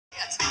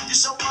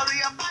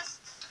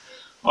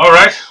All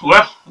right.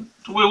 Well,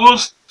 we will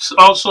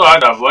also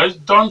add a voice.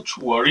 Don't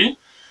worry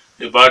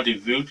about the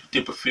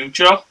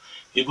future,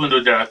 even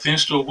though there are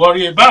things to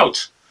worry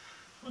about.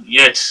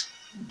 Yet,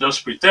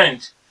 just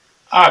pretend,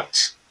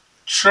 act,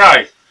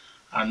 try,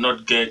 and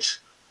not get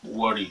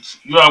worried.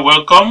 You are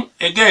welcome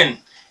again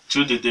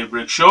to the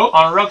Daybreak Show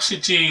on Rock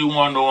City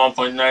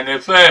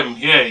 101.9 FM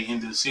here in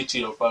the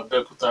city of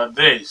ABEOCCIMA.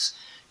 This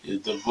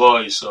is the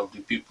voice of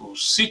the people,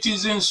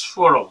 Citizens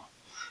Forum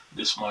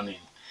this morning.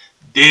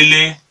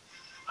 Dele,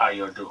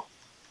 Ayodo.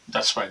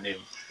 That's my name.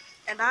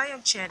 And I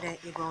am Chienye.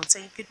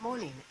 Egwuonwu. Good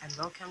morning and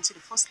welcome to the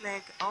first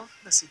leg of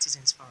the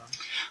Citizens Forum.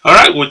 All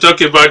right, we'll talk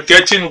about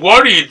getting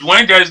worried.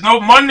 When there is no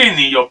money in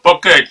your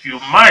pocket, you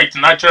might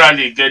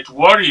naturally get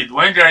worried.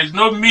 When there is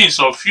no means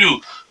of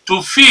you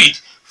to feed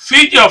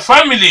your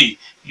family,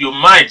 you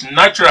might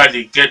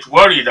naturally get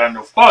worried. And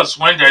of course,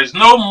 when there is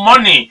no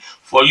money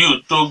for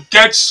you to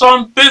get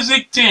some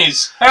basic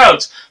things,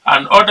 health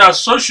and other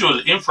social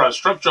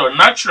infrastructure,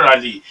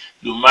 naturally,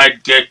 you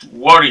might get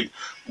worried.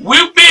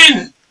 We've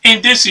been in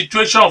this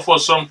situation for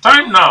some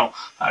time now,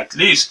 at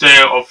least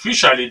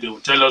officially they will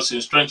tell us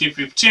since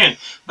 2015.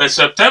 But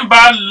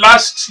September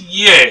last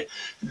year,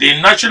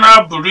 the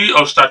National Bureau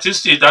of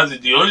Statistics, that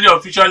is the only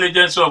official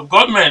agency of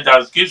government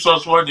that gives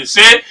us what they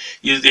say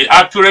is the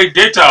accurate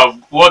data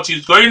of what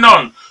is going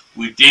on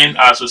within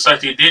our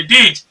society. They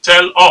did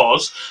tell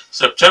us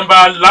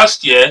September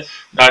last year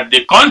that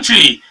the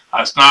country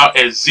has now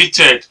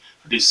exited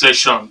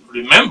recession.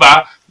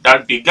 Remember,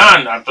 that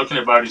began, I'm talking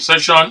about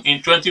recession,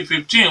 in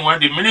 2015 when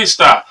the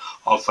Minister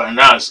of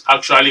Finance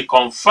actually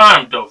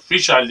confirmed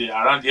officially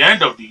around the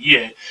end of the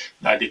year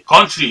that the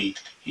country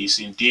is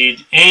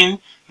indeed in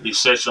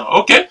recession.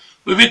 Okay,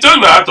 we've been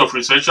told we're out of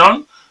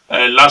recession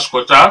last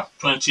quarter,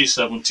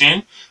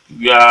 2017.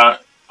 We are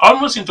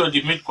almost into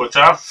the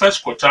mid-quarter,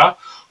 first quarter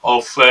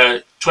of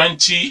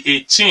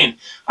 2018.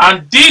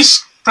 And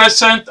this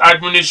present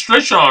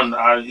administration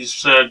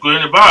is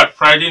going about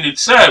priding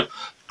itself.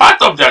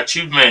 Part of the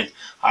achievement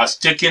has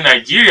taken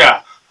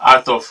Nigeria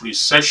out of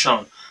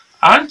recession,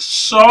 and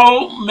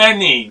so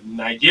many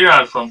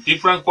Nigerians from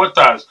different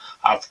quarters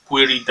have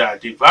queried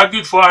that. They've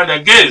argued for and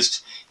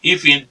against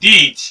if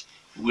indeed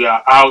we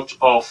are out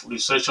of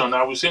recession.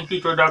 I will simply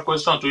throw that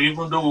question to you,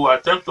 even though we will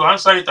attempt to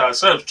answer it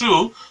ourselves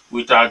too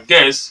with our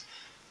guests.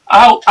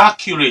 How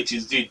accurate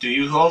is it? Do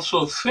you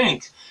also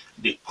think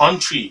the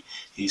country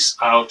is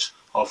out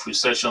of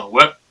recession?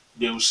 Well,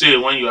 they will say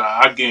when you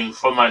are arguing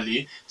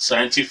formally,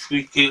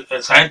 scientific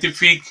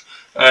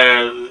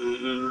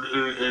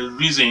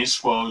reasons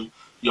for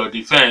your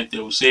defense, they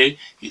will say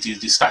it is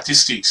the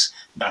statistics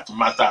that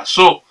matter.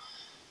 So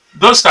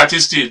those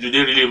statistics, do they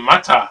really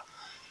matter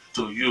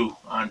to you?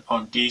 And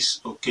on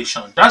this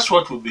occasion, that's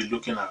what we'll be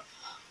looking at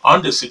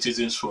on the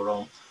Citizens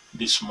Forum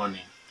this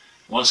morning.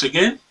 Once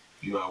again,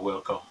 you are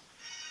welcome.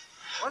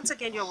 Once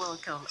again, you're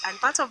welcome. And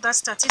part of that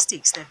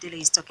statistics that Dele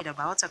is talking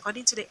about,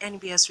 according to the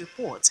NBS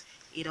report,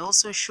 it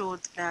also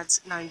showed that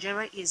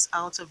Nigeria is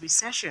out of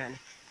recession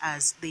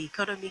as the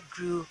economy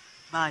grew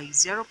by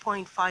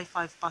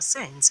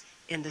 0.55%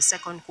 in the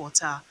second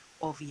quarter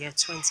of year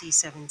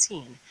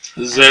 2017.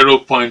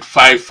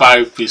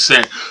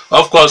 0.55%.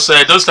 Of course,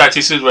 those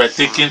statistics were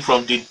taken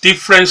from the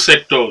different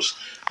sectors.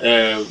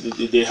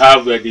 They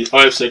have the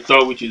oil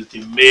sector, which is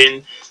the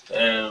main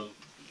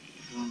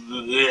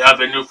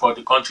avenue for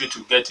the country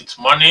to get its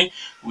money.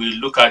 We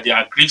look at the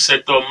agri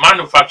sector,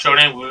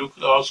 manufacturing. We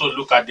also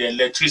look at the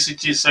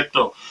electricity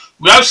sector.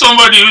 We have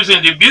somebody who's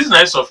in the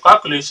business of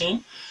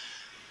calculating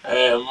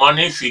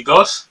money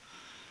figures.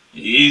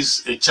 He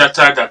is a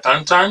chartered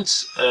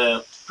accountant,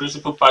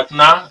 principal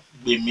partner,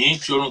 Bemi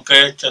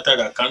Sorunke, chartered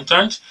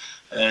accountant.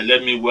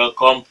 Let me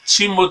welcome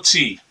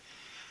Timothy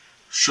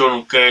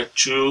Sorunke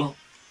to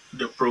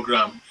the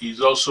program.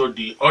 He's also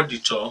the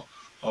auditor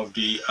of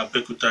the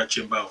ABEOCCIMA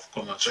Chamber of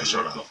Commerce.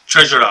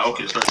 Treasurer,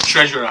 okay, sorry.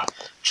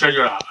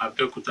 Treasurer,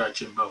 ABEOCCIMA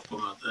Chamber of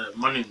Commerce.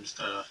 Morning,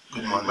 Mr.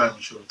 Good morning.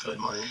 Good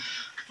morning.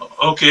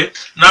 Okay,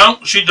 now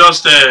she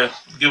just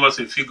gave us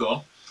a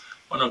figure.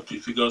 One of the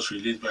figures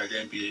released by the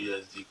NBA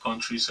as the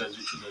country says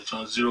it should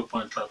return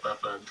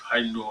 0.55.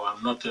 I know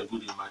I'm not good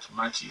in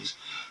mathematics,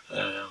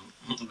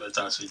 but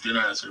as a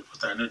journalist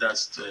reporter, I know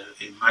that's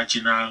a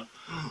marginal.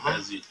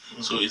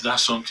 So is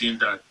that something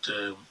that,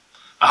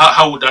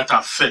 how would that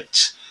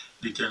affect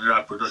the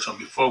general production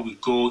before we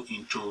go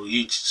into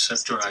it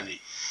sectorally,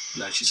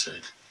 like she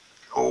said?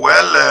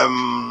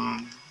 Well,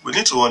 we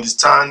need to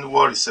understand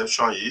what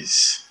recession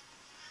is.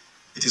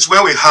 It is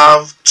when we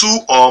have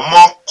 2 or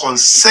more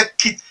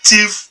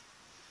consecutive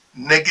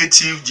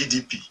negative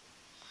GDP.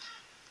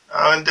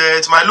 And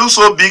it might look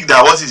so big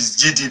that what is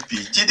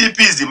GDP?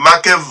 GDP is the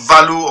market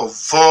value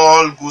of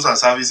all goods and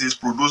services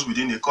produced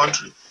within a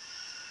country.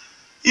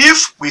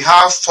 If we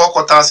have 4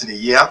 quarters in a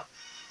year,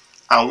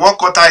 and 1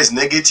 quarter is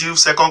negative,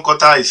 2nd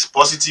quarter is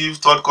positive,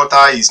 3rd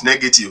quarter is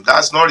negative,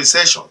 that's not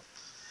recession.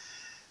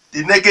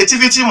 The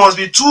negativity must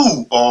be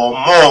 2 or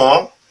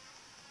more.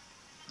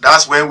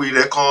 That's when we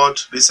record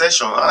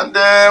recession. And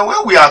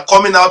when we are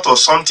coming out of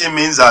something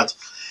means that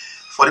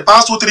For the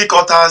past 2-3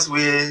 quarters,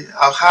 we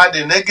have had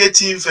a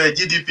negative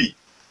GDP.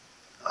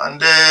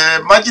 And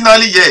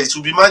marginally, yes, it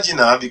will be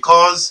marginal,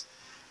 because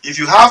if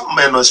you have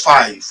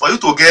 -5, for you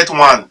to get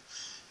 1,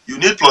 you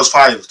need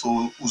 +5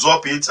 to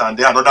usurp it, and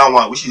then another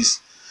 1, which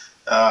is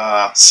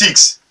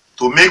 6,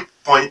 to make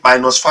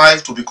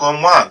 -5 to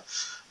become 1.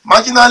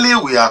 Marginally,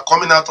 we are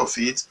coming out of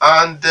it,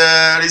 and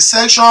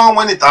recession,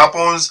 when it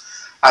happens,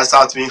 as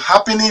has been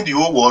happening in the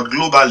whole world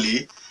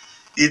globally,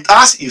 it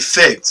has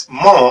effect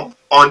more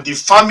on the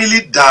family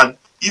than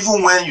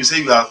even when you say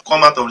you have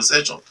come out of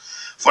recession.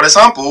 For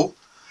example,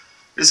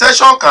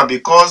 recession can be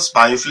caused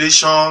by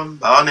inflation,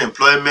 by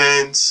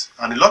unemployment,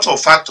 and a lot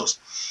of factors.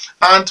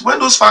 And when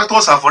those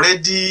factors have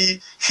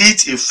already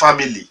hit a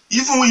family,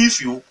 even if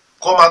you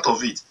come out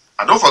of it,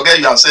 and don't forget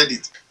you have said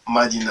it,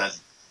 marginally,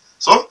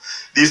 so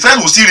the effect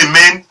will still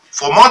remain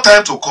for more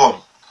time to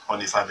come on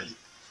the family.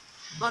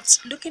 But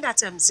looking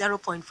at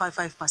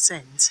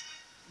 0.55%,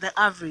 the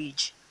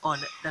average on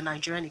the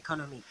Nigerian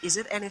economy, is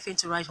it anything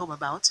to write home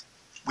about?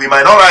 We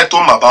might not write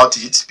home about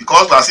it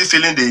because we are still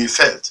feeling the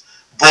effect.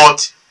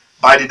 But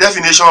by the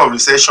definition of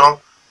recession,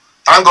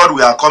 thank God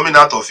we are coming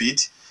out of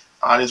it,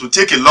 and it will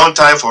take a long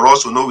time for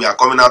us to know we are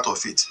coming out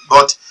of it.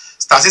 But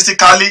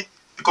statistically,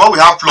 because we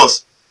have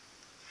plus,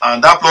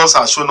 and that plus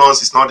has shown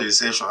us it's not a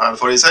recession, and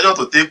for a recession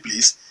to take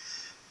place,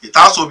 it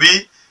has to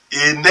be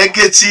a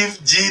negative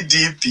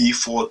GDP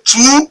for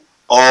 2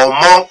 or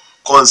more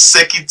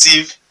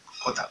consecutive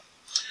quarters.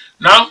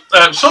 Now,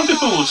 some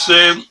people will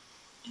say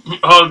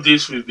all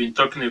this we've been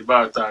talking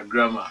about are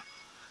grammar.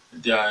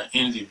 They are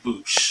in the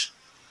books.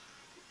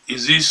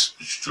 Is this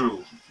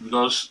true?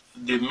 Because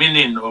the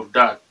meaning of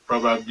that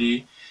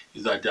probably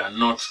is that they are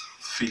not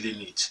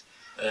feeling it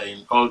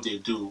in all they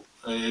do.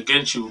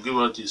 Again, she will give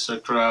us the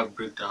sectoral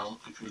breakdown.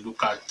 If you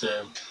look at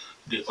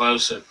the oil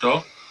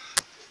sector,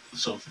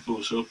 some people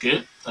will say,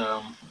 okay,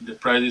 the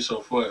prices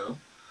of oil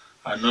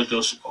are not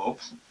just up,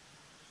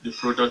 the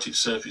product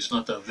itself is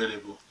not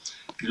available.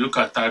 If you look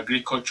at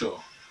agriculture,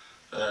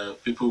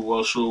 people will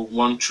also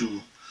want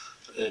to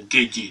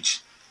gauge it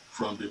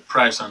from the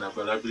price and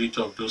availability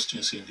of those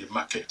things in the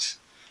market.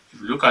 If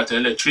you look at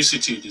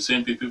electricity, the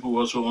same people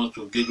also want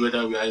to gauge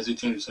whether we are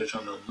exiting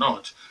recession or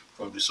not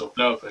from the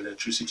supply of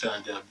electricity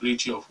and the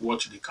ability of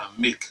what they can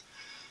make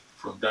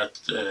from that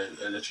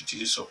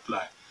electricity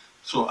supply.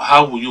 So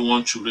how will you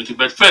want to rate it?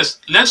 But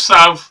first, let's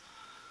have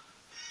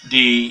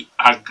the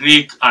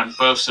agri and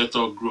oil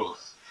sector growth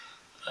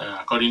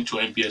according to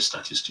NBS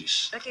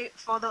statistics. Okay,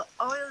 for the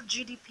oil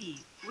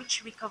GDP,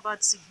 which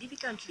recovered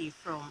significantly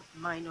from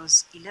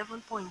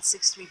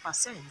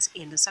 -11.63%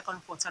 in the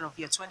second quarter of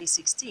year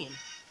 2016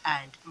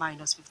 and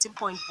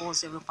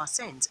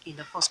 -15.40% in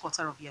the first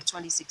quarter of year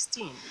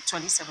 2017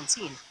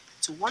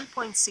 to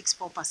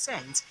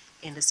 1.64%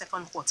 in the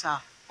second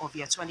quarter of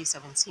year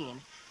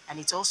 2017, and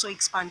it also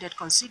expanded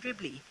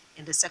considerably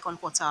in the second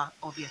quarter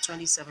of year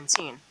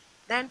 2017.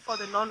 Then for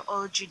the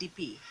non-oil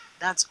GDP,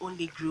 that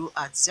only grew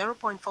at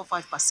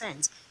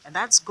 0.45%, and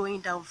that's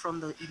going down from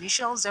the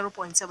initial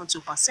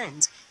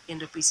 0.72% in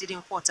the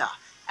preceding quarter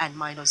and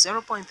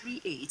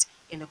 -0.38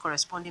 in the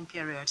corresponding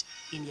period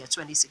in year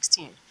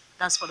 2016.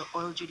 That's for the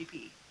oil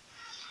GDP.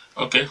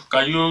 Okay,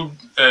 can you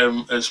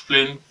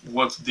explain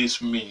what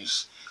this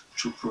means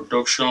to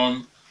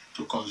production,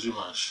 to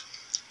consumers?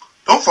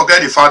 Don't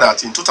forget the fact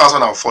that in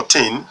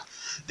 2014,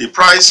 the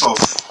price of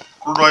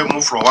crude oil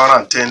moved from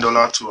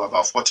 $110 to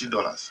about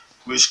 $40,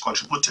 which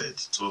contributed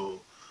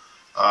to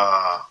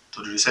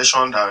the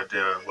recession that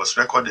was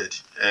recorded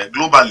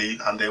globally,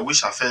 and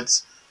which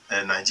affects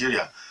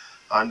Nigeria.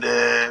 And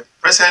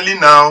presently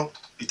now,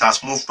 it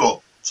has moved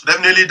up. So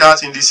definitely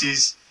that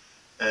indices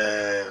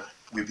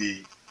will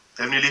be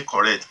definitely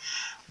correct.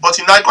 But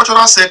in the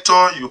agricultural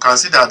sector, you can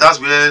see that that's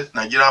where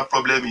Nigerian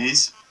problem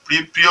is.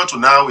 Prior to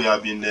now, we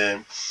have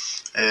been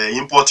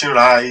importing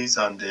rice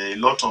and a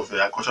lot of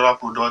agricultural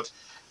products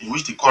in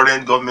which the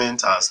current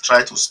government has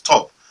tried to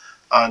stop.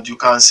 And you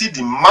can see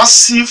the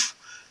massive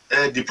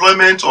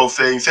deployment of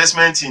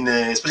investment in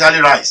especially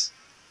rice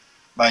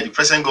by the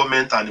present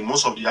government and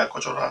most of the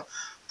agricultural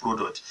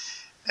product.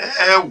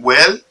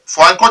 Well,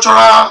 for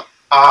agricultural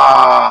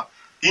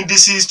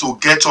indices to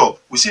get up,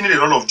 we still need a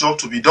lot of job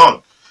to be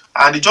done.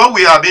 And the job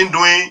we have been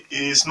doing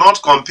is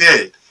not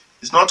compared.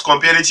 It's not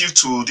comparative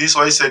to this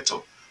oil sector.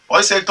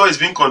 Oil sector is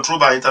being controlled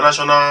by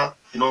international,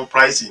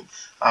 pricing,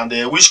 and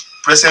which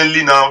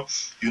presently now,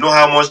 you know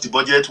how much the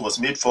budget was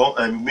made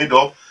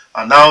up,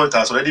 and now it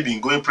has already been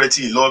going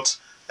pretty a lot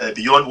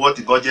beyond what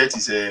the budget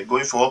is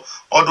going for.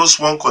 All those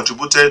one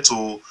contributed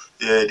to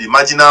the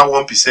marginal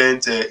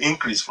 1%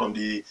 increase from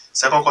the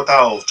second quarter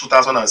of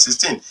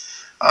 2016.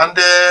 And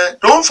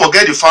don't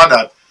forget the fact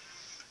that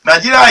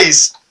Nigeria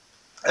is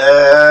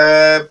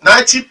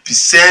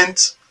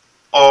 90%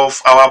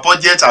 of our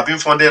budget are being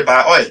funded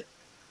by oil,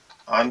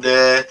 and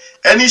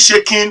any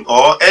shaking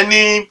or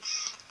any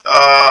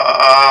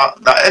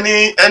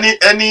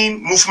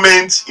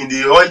movement in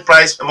the oil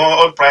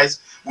price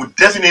would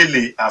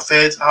definitely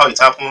affect how it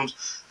happens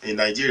in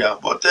Nigeria.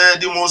 But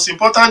the most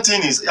important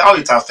thing is how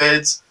it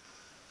affects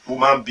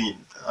human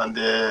being, and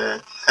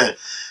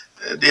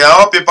They are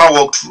all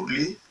paperwork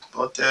truly,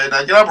 but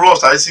Nigerian Bureau of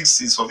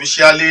Statistics is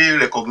officially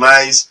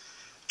recognized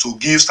to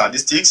give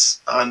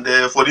statistics, and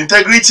for the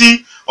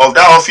integrity of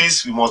that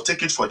office, we must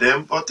take it for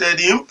them. But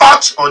the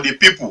impact on the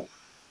people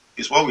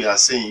is what we are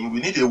saying. We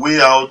need a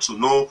way out to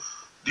know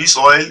this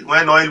oil.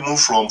 When oil move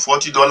from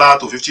 $40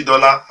 to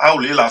 $50, how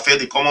will it affect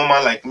the common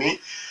man like me?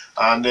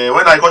 And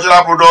when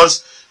agricultural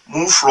products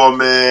move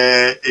from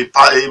a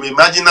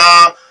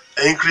marginal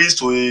increase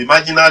to a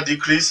marginal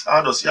decrease,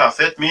 how does it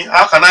affect me?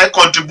 How can I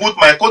contribute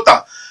my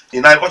quota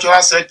in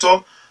agricultural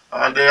sector?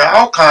 And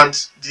how can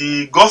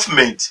the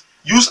government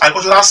use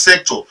agricultural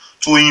sector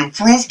to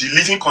improve the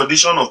living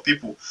condition of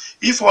people?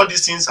 If all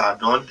these things are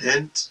done,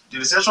 then the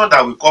recession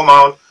that will come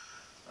out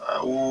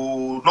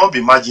will not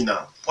be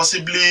marginal.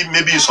 Possibly,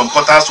 maybe in some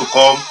quarters to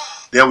come,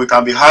 then we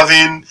can be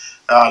having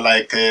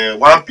like 1%,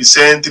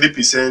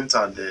 3%,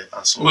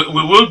 and so on.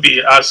 We will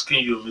be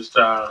asking you,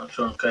 Mr.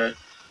 Sorunke,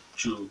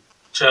 to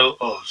tell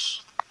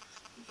us,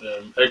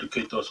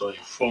 educate us or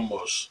inform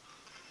us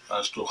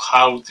as to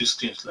how these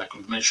things, like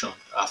we mentioned,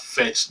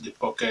 affects the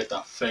pocket,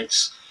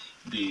 affects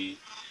the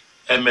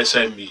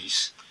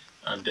MSMEs,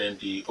 and then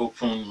the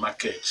open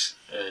market,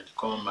 the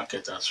common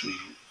market as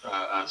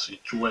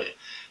it were.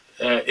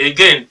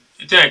 Again,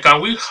 then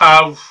can we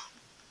have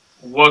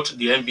what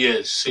the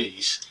MBS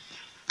says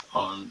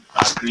on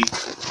agri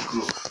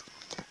growth?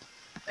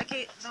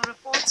 Okay, the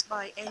report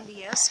by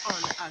NBS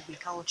on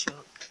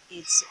agriculture,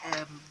 it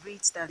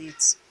reads that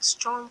its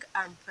strong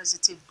and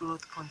positive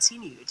growth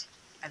continued,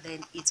 and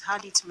then it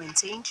had it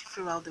maintained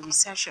throughout the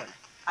recession,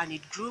 and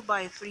it grew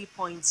by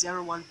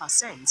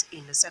 3.01%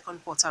 in the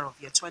second quarter of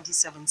year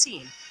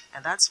 2017,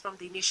 and that's from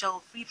the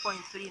initial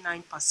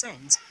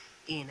 3.39%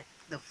 in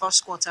the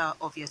first quarter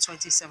of year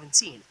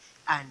 2017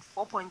 and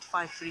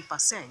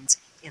 4.53%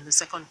 in the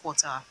second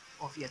quarter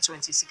of year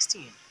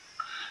 2016.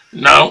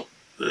 Now,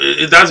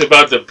 that's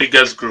about the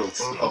biggest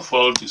growth of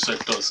all the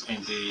sectors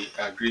in the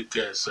agri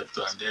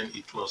sector, and then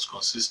it was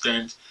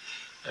consistent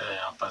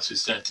and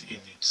persistent in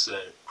its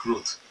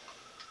growth.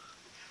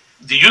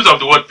 The use of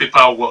the word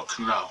paperwork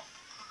now,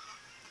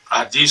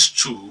 are these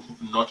two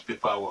not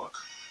paperwork?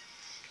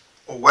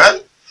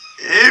 Well,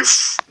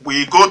 if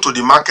we go to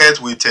the market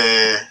with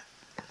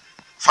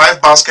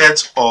 5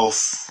 baskets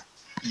of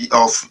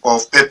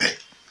pepper,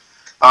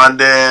 and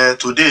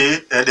today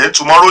and then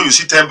tomorrow you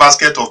see 10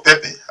 baskets of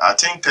pepper, I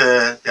think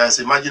there is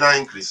a marginal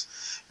increase.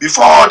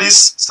 Before all these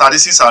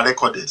statistics are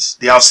recorded,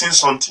 they have seen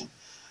something,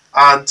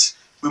 and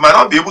we might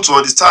not be able to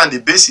understand the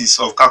basis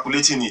of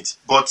calculating it.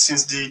 But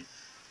since the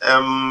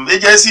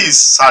agency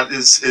is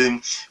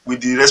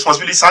with the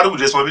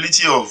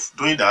responsibility of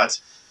doing that,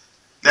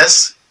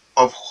 let's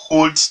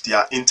uphold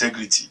their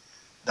integrity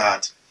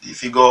that the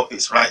figure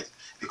is right,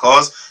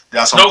 because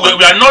there are some. No,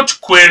 we are not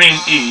querying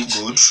it.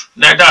 Good.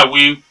 Neither are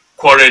we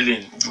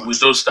quarreling Good. with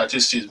those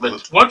statistics. But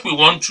Good. what we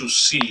want to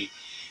see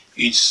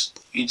is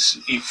its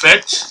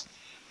effect,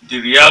 the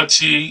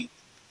reality,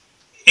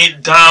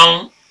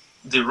 down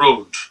the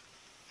road,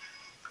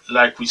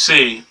 like we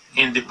say,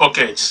 in the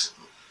pockets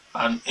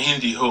and in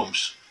the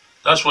homes.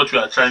 That's what we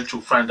are trying to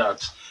find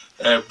out.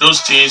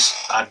 Those things,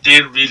 are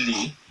they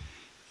really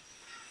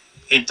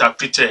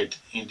interpreted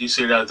in this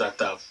area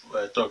that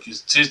I've talked?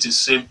 Is this the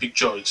same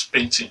picture it's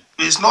painting?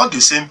 It's not the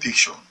same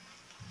picture.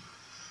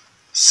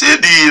 See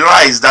the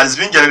rise that is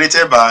being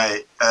generated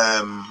by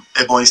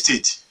Ebonyi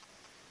State.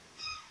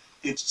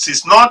 It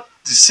is not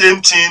the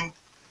same thing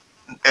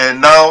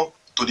now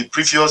to the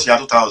previous year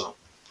 2000.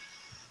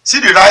 See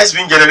the rise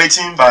being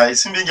generated by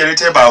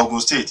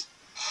Ogun State.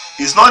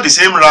 It's not the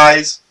same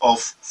rise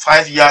of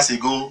 5 years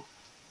ago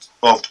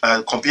of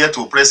compared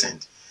to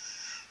present.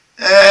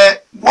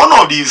 One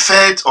of the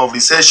effects of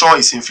recession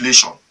is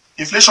inflation.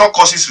 Inflation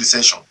causes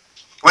recession.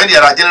 When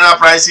there are general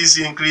prices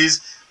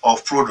increase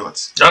of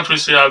products. Don't we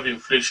still have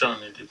inflation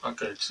in the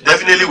market?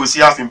 Definitely we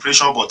still have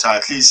inflation, but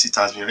at least it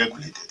has been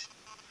regulated.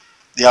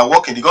 They are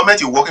working, the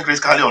government is working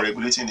critically on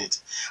regulating it.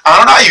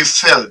 Another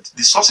effect,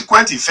 the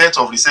subsequent effect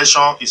of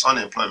recession is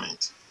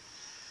unemployment.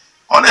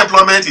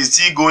 Unemployment is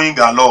still going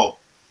galore.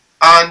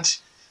 And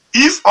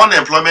if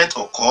unemployment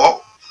occur,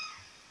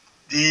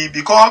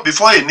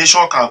 before a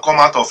nation can come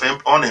out of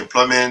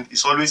unemployment,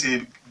 it's always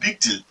a big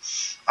deal.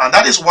 And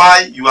that is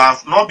why you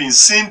have not been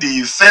seeing the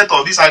effect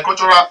of this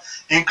agricultural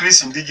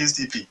increase in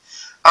GDP.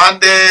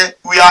 And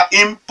we are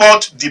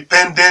import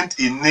dependent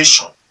in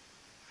nation.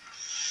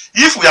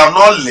 If we have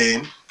not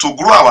learned to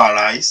grow our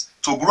rice,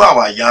 to grow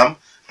our yam,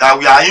 that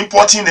we are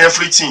importing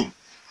everything,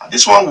 and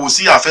this one will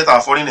see affect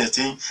our foreign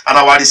exchange, and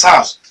our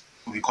reserves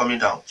will be coming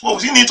down. So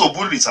we need to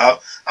build reserve,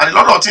 and a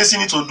lot of things we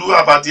need to do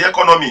about the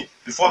economy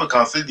before we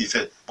can feel the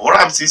effect. But what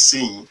I'm still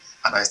saying,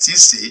 and I still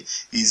say,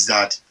 is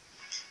that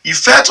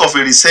effect of a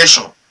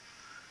recession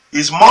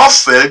is more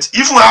felt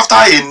even after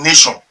a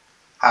nation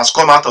has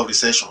come out of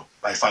recession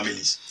by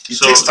families. It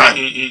takes time.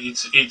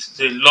 It's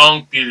a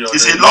long period.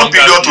 It's a long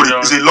period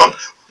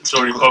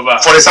to recover.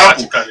 For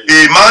example,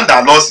 a man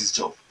that lost his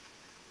job,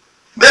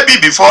 maybe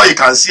before he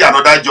can see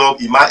another job,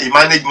 he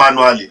managed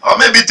manually, or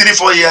maybe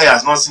 3-4 years he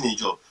has not seen a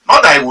job.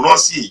 Not that he will not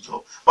see a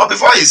job, but But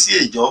before he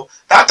see a job,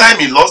 that time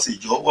he lost a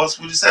job was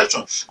with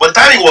recession. But the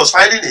time he was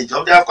finding a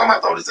job, they have come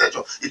out of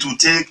recession. It will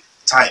take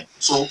time.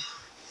 So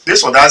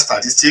based on that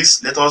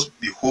statistics, let us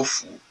be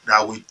hopeful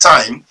that with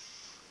time,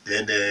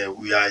 then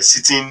we are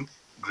sitting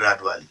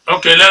gradually.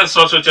 Okay, let's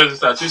also check the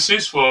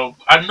statistics for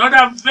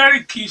another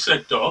very key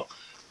sector,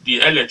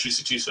 the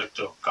electricity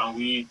sector. Can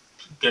we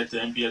get the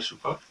NBS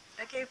report?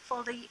 Okay,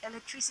 for the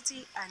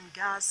electricity and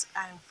gas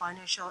and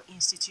financial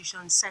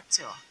institution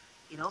sector,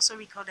 it also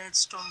recorded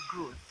strong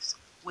growth,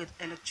 with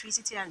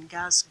electricity and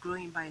gas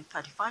growing by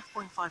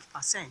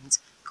 35.5%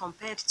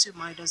 compared to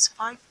minus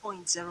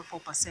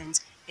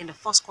 5.04% in the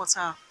first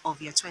quarter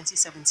of year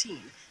 2017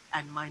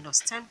 and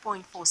minus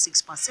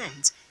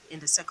 10.46% in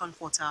the second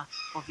quarter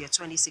of year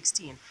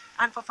 2016.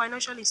 And for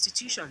financial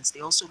institutions,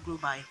 they also grew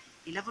by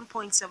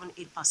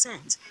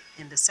 11.78%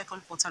 in the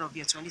second quarter of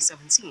year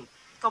 2017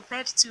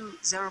 compared to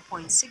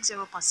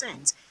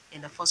 0.60%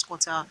 in the first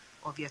quarter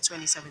of year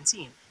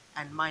 2017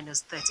 and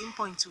minus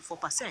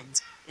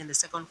 13.24% in the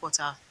second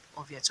quarter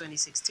of year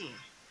 2016.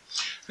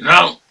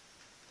 Now,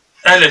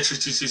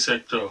 electricity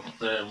sector,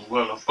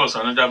 well, of course,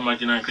 another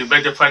marginal increase,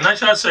 but the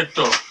financial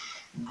sector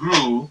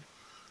grew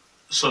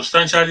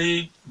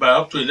substantially by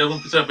up to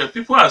 11%. But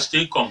people are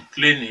still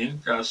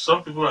complaining. There are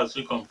some people are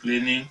still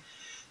complaining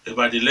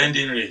about the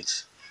lending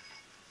rates,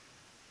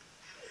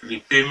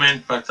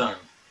 repayment pattern,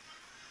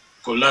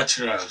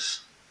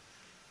 collaterals,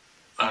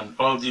 and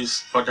all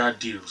these other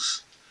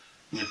deals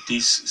with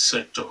this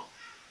sector.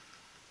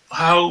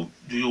 How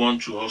do you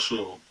want to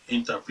also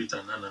interpret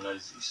and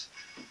analyze this?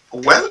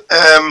 Well,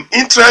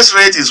 interest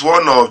rate is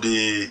one of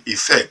the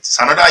effects,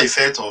 another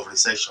effect of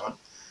recession,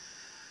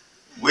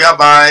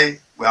 whereby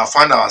we have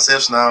found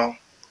ourselves now.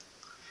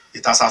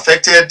 It has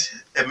affected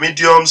a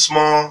medium,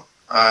 small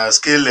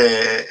scale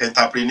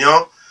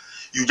entrepreneur.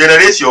 You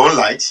generate your own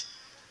light,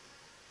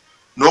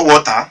 no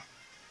water,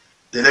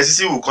 the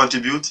electricity will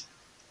contribute,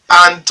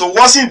 and to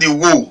worsen the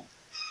woe,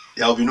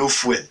 there will be no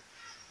fuel.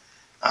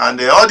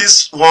 And all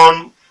this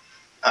one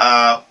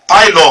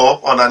pile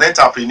up on an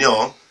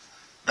entrepreneur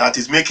that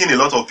is making a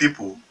lot of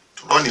people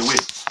to run away.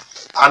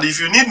 And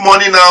if you need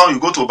money now, you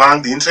go to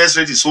bank, the interest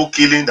rate is so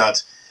killing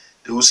that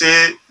they will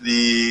say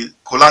the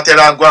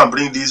collateral, go and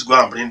bring this, go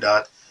and bring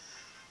that.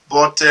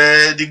 But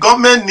the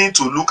government need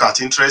to look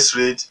at interest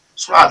rate,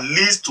 so at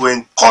least to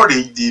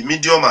encourage the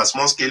medium and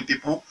small scale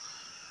people.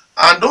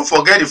 And don't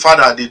forget the fact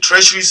that the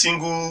treasury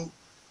single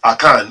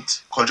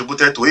account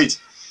contributed to it.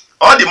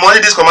 All the money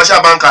this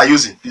commercial bank are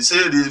using, they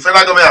say the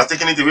federal government has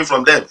taken it away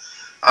from them.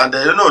 And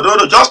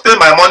don't just pay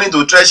my money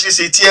to treasury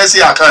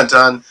TSA account,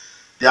 and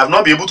they have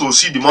not been able to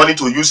see the money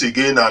to use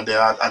again. And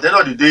at the end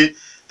of the day,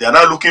 they are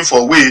now looking for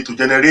a way to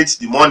generate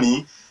the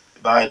money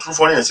by through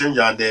foreign exchange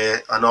and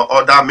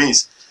other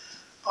means.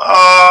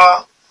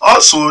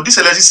 Also, this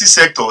electricity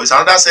sector is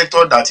another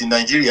sector that in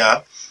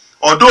Nigeria,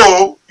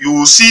 although you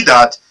will see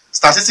that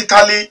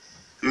statistically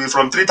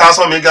from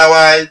 3,000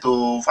 megawatt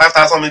to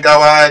 5,000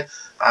 megawatt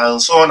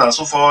and so on and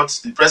so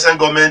forth, the present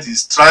government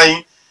is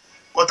trying,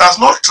 but has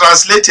not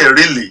translated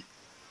really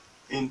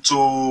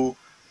into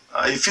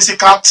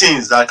physical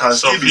things that can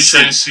still be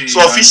seen.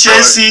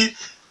 Sufficiency.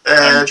 So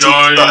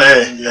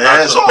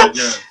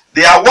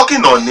they are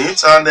working on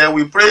it, and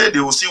we pray they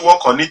will still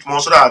work on it more,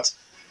 so that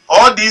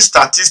all these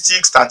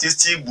statistics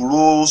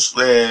bureaus,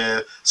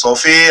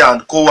 survey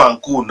and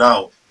co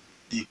now,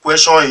 the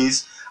question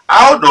is,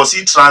 how does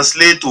it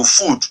translate to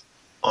food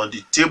on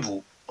the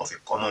table of a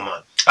common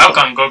man? How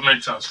can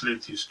government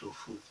translate this to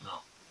food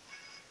now?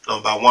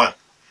 Number one,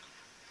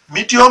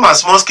 medium and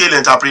small scale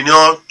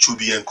entrepreneurs should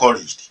be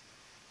encouraged.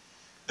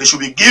 They should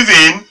be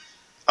given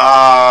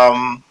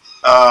the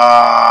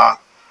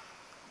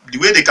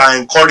way they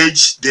can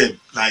encourage them,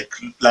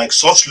 like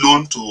soft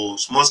loan to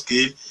small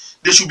scale.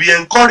 They should be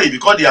encouraged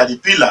because they are the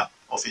pillar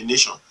of a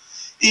nation.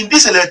 In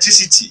this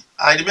electricity,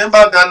 I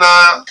remember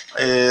Ghana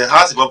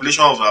has a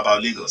population of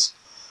about Lagos,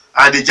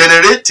 and they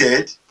generate,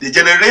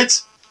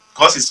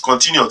 because it's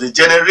continuous, they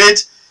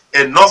generate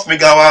enough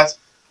megawatts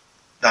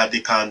that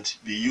can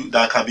be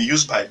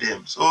used by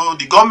them. So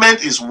the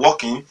government is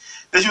working.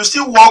 They should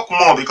still work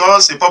more,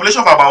 because a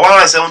population of about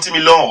 170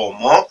 million or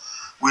more,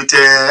 with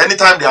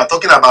anytime they are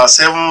talking about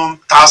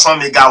 7,000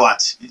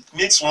 megawatts, it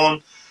makes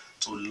one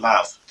to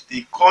laugh.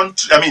 The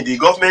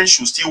government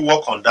should still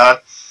work on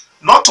that,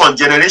 not on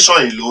generation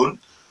alone,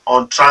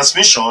 on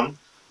transmission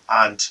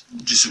and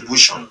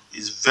distribution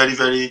is very,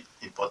 very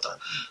important.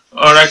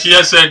 All right,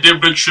 yes,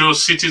 Daybreak Show,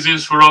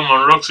 Citizens Forum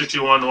on Rock City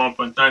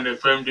 101.9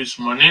 FM this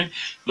morning.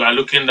 We are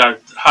looking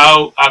at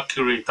how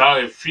accurate, how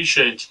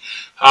efficient,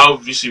 how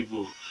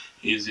visible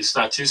is the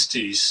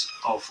statistics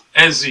of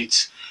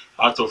exit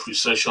out of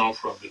recession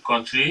from the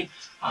country.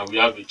 And we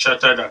have a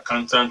chartered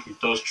accountant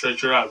with us,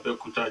 Treasurer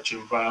ABEOCCIMA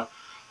Chamber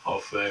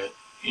of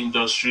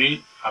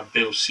Industry,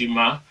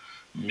 ABEOCCIMA,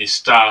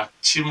 Mr.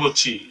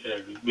 Timothy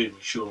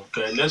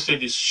Sorunke. Let's take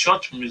this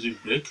short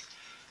music break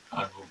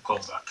and we'll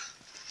come back.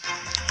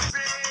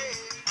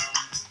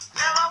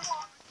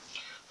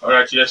 All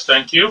right, yes,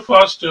 thank you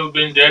for still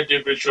being there.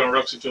 Daybreak Show on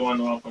Rock City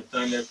 101.9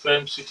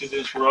 FM,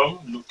 Citizens Forum,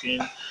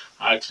 looking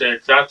At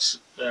that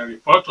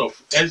report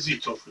of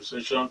exit of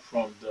recession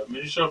from the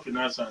Ministry of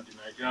Finance and the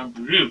Nigerian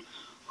Bureau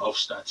of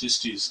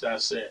Statistics,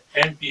 that's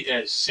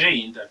NBS,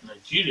 saying that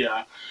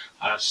Nigeria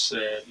has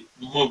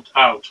moved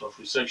out of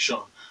recession.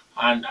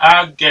 And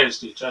our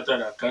guest, the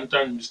chartered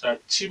accountant, Mr.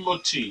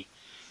 Timothy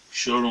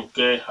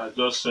Sorunke, has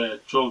just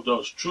told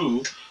us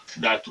true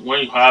that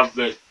when you have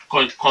a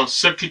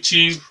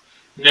consecutive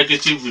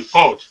negative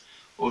report,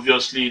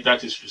 obviously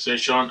that is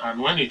recession, and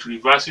when it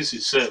reverses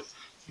itself,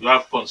 you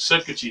have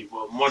consecutive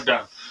or more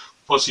than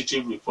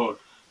positive report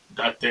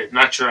that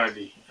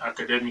naturally,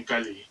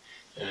 academically,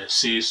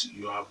 says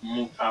you have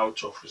moved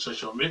out of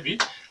recession. Maybe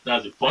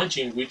that's the point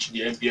in which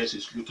the NBS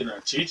is looking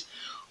at it.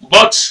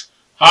 But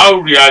how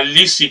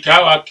realistic,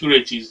 how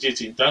accurate is it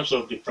in terms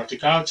of the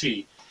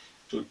practicality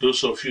to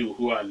those of you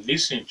who are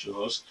listening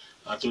to us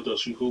and to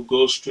those who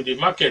goes to the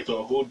market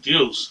or who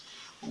deals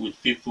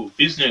with people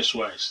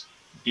business-wise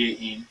day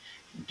in,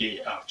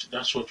 day out?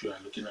 That's what we are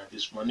looking at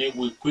this morning.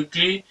 We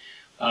quickly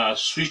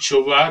switch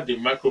over the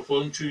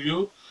microphone to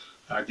you.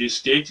 At this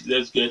stage,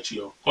 let's get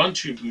your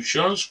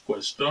contributions,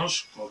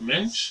 questions,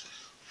 comments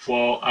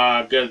for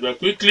our guests. But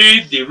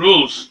quickly, the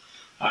rules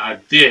are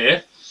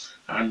there.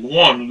 And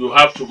one, you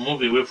have to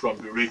move away from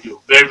the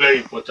radio. Very, very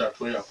important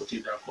when you are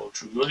putting that call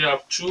through. You only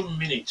have 2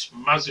 minutes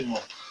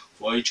maximum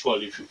for each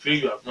call. If you feel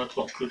you have not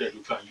concluded,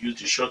 you can use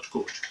the short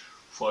code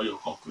for your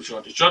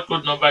conclusion. The short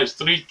code number is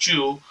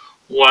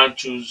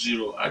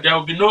 32120. And there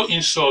will be no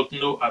insult,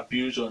 no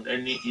abuse on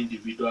any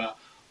individual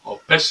or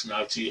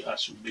personality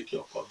as you make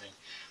your comment.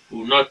 We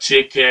will not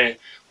take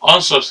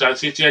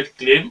unsubstantiated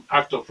claim,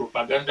 act of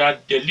propaganda,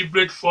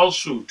 deliberate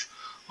falsehood,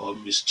 or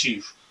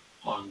mischief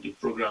on the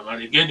program.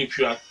 And again, if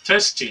you are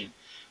testing,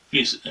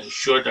 please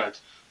ensure that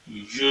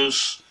you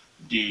use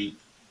the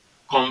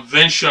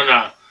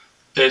conventional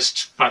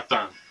test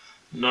pattern,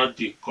 not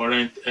the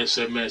current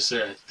SMS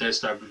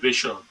test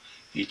abbreviation.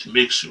 It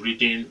makes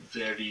reading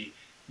very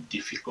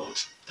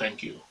difficult.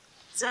 Thank you.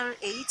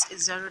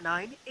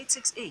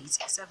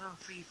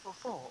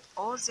 0809-868-7344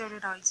 or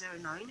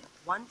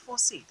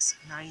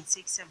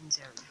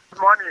 0909-146-9670. Good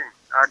morning,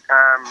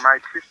 my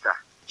sister.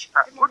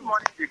 Good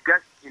morning, the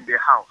guests in the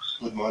house.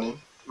 Good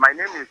morning. My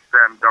name is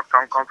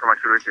Dr. Nkong from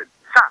Assurance. Sir,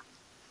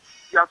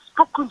 you have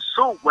spoken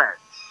so well,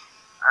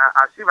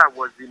 as if I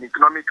was in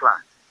economic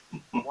class,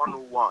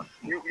 101.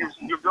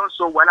 You've done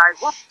so well. I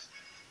hope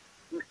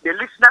the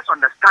listeners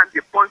understand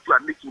the point you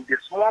are making, the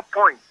small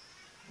point,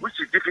 which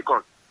is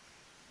difficult.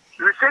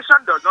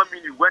 Recession does not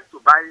mean you went to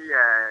buy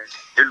a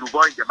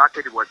lubo in the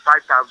market, it was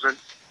 5,000,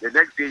 the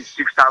next day is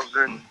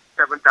 6,000,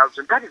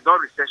 7,000. That is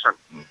not recession.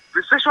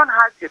 Recession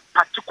has a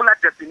particular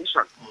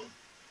definition.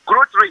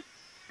 Growth rate.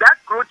 That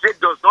growth rate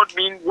does not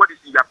mean what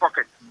is in your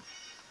pocket.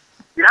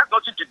 It has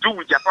nothing to do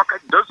with your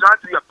pocket. It doesn't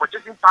have to do with your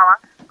purchasing power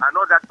and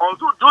all that.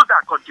 Although those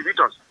are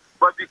contributors.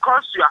 But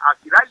because you are,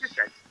 as you rightly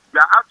said, you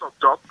are out of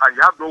job and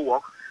you have no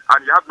work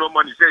and you have no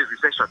money, you say it's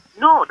recession.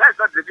 No, that is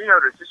not the definition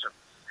of recession.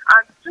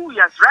 And two,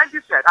 as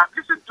rightly said, I've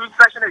listened to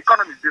international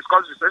economists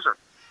discuss recession.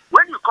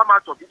 When you come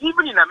out of it,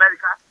 even in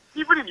America,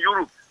 even in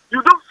Europe,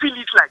 you don't feel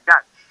it like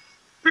that.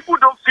 People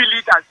don't feel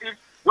it as if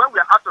when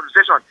we are out of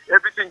recession,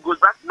 everything goes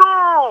back.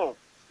 No!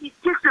 It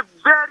takes a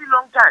very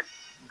long time.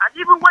 And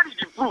even when it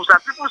improves,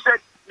 and people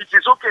said it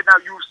is okay now,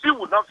 you still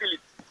will not feel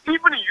it.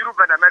 Even in Europe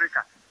and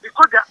America.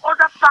 Because there are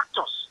other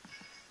factors.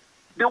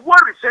 The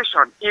word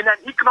recession in an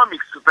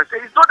economics per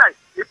se is not a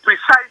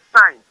precise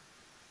sign.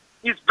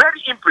 It's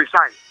very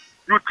imprecise.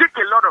 You take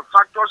a lot of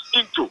factors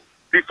into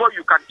before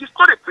you can. It's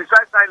not a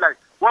precise sign like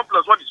 1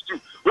 + 1 is 2.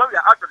 When we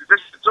are out of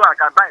recession, so I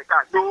can buy a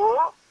car.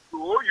 No,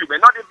 you may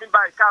not even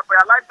buy a car for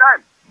your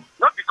lifetime.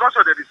 Not because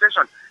of the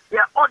recession.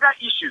 There are other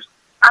issues.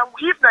 And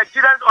if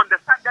Nigerians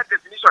understand that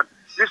definition,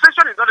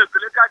 recession is not a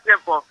political term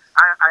for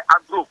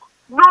I'm broke.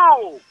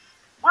 No.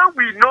 When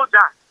we know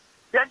that,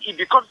 then it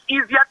becomes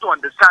easier to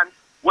understand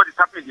what is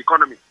happening in the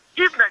economy.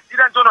 If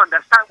Nigerians don't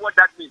understand what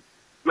that means,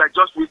 you are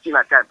just wasting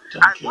our time.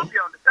 And once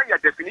you understand your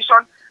definition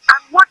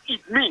and what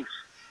it means,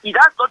 it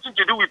has nothing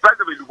to do with price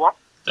of a lubo.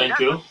 Thank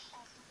you.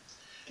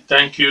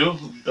 Thank you,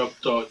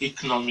 Dr.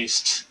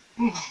 Economist.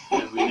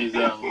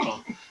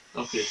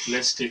 Okay,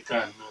 let's take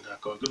another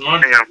call. Good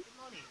morning.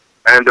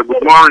 And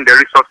good morning, the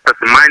resource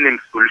person. My name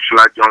is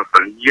Ursula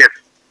Johnson. Yes,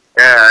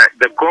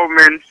 the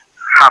government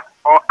have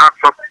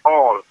asked us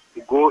all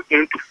to go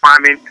into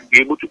farming to be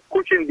able to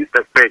cushion this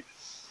effect.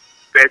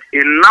 But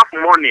enough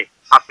money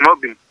has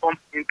not been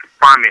pumped into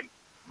farming.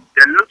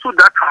 The little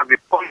that has been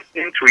pumped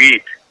into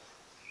it,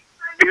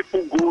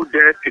 people go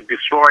there to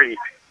destroy it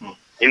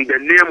in the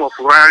name of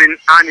rearing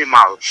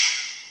animals.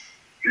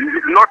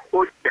 Not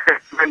all the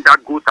herdsmen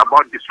that goes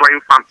about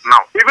destroying farms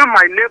now. Even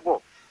my neighbor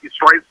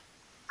destroys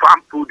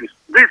farm produce.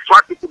 This is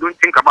what people don't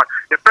think about.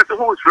 The person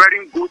who is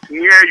rearing goats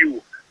near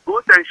you,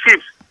 goats and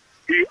sheep,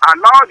 he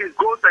allowed his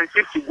goats and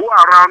sheep to go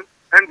around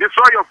and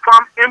destroy your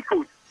farm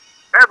input.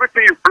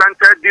 Everything you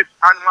planted, these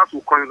animals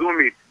will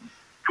consume it.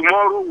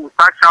 Tomorrow we'll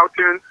start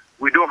shouting,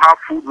 we don't have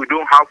food, we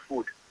don't have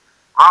food.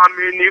 How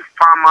many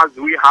farmers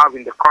do we have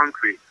in the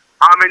country?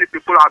 How many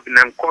people have been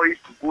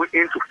encouraged to go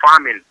into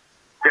farming?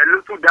 The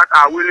little that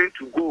are willing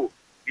to go,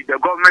 did the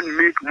government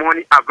make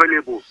money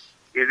available?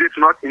 Is it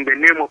not in the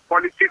name of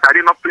politics? Are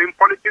they not playing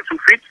politics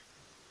with it?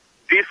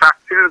 These are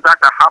things that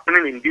are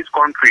happening in this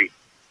country.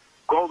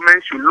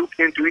 Government should look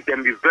into it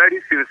and be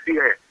very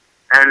sincere.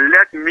 And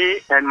let me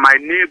and my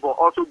neighbor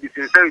also be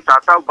sincere with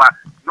ourselves by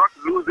not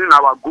losing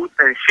our goods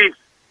and sheep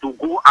to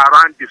go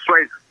around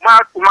destroying. My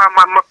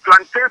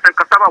plantains and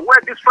cassava were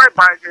destroyed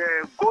by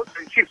goats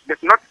and sheep, but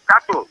not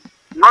cattle.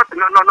 Not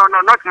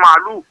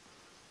malu.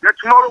 Then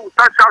tomorrow we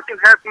start shouting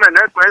herdsmen.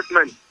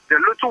 The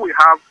little we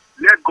have,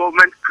 let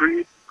government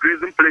create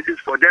grazing places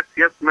for that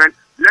herdsmen.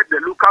 Let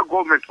the local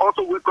government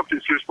also wake up to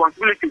its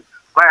responsibilities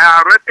by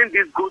arresting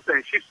these goats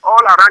and sheep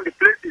all around the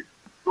places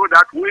so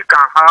that we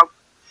can have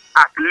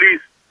at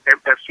least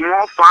a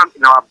small farm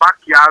in our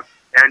backyard,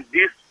 and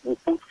this will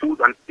put food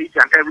on each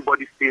and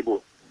everybody's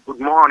table. Good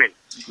morning.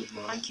 Good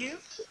morning. Thank you.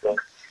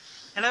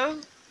 Hello?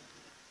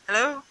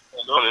 Hello?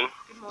 Good morning.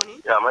 Good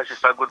morning. Yeah, my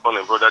sister, good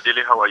morning. Brother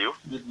Dele, how are you?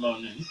 Good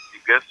morning.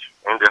 The guest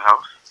in the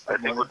house. I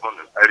say good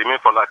morning. I remain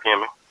for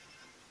Lakiemi.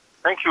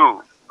 Thank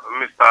you,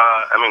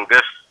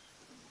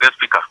 guest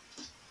speaker.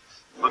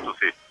 Good to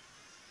say.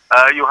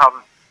 You have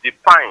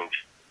defined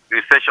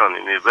recession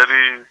in a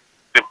very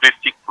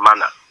simplistic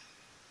manner.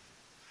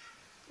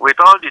 With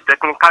all the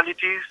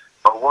technicalities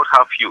or what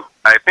have you,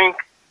 I think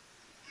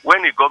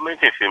when the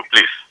government is in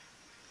place,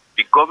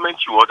 the government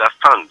should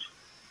understand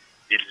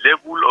the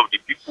level of the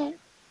people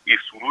is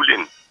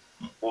ruling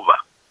over.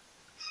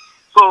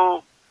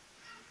 So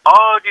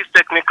all these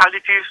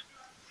technicalities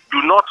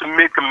do not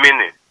make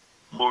meaning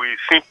for a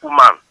simple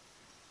man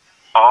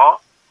or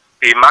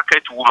a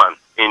market woman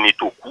in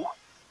Itoku.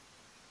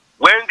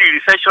 When the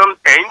recession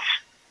ends,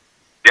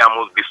 there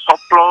must be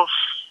surplus.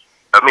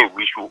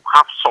 We should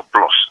have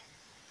surplus.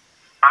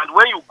 And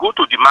when you go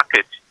to the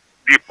market,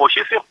 the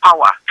purchasing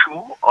power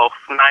too of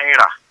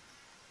Naira,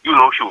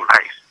 should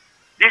rise.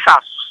 These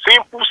are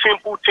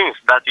simple things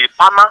that a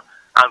farmer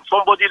and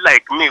somebody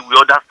like me will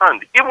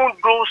understand. Even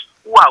those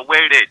who are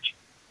well-read,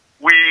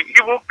 we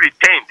even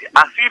pretend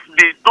as if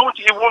they don't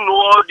even know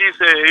all these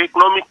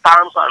economic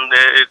terms and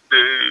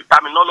the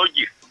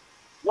terminology.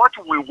 What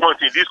we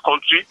want in this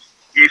country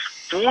is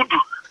food,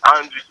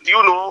 and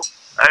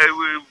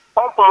we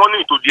pump money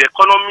into the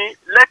economy.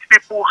 Let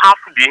people have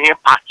the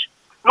impact.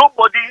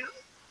 Nobody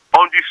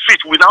on the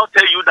street will now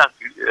tell you that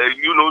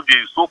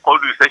the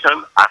so-called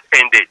recession has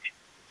ended.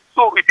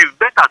 So it is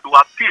better to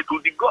appeal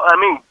to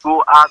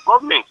to our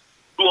government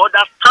to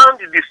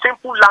understand the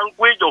simple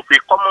language of a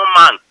common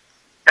man.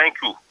 Thank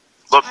you.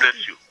 God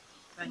bless you.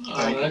 Thank you.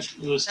 All right,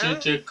 we'll still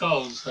take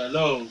calls.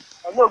 Hello.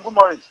 Hello, good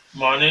morning.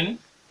 Morning.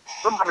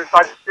 Good morning,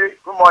 Father. Good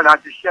morning,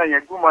 Auntie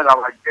Chienye. Good morning,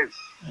 our guests.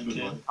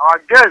 Okay. Our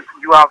guests,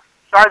 you have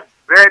tried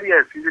very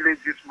effectively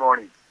this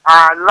morning.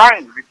 I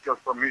align with your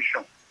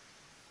submission.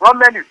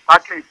 Government is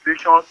tackling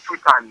inflation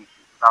tooth and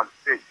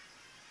state.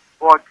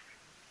 But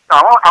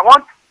I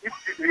want it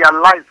to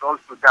realize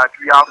also that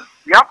we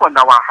have on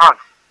our hands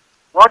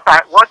what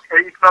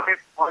economic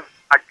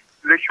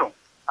articulation.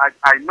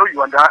 I know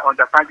you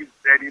understand it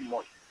very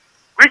much,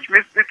 which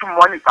means little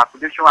money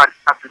circulation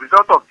as a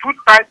result of too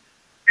tight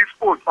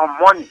dispose on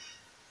money,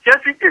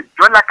 chasing a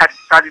dollar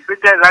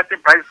calibrated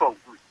rising price of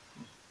goods.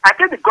 I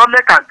think the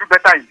government can do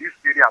better in this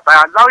area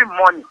by allowing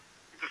money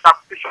into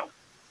circulation.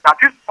 That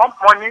is pump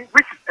money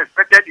which is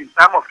expected in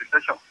time of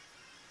recession.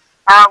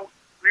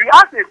 We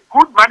have a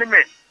good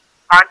management,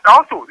 and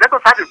also let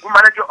us have a good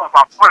manager of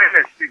our foreign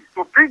exchange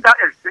to bring that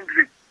exchange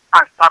rate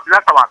and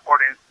stabilize our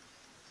currency.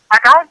 I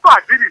can also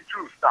agree with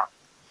you, sir,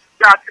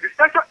 that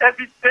recession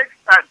every takes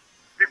time,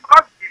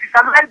 because it is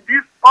like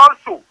this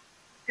also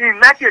in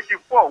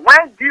 1984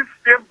 when this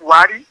same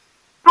Buhari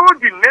threw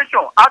the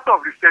nation out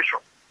of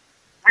recession.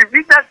 We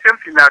witnessed the same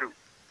scenario.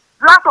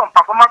 Last on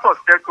performance of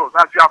sectors,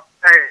 as you have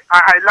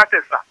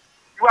highlighted, sir,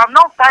 you have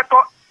now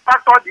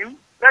factored in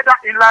whether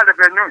inland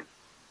revenue,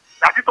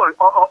 that is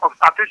of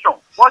taxation,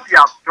 what they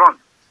have done,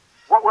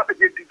 the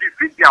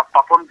defeat they have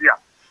performed there,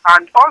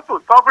 and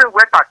also sovereign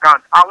wealth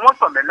account. I want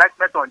some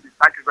enlightenment on this.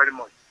 Thank you very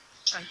much.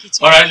 Thank you.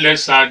 All right,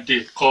 let's add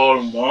the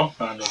call more.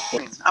 And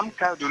I'm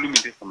Kyle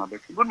Dolumide from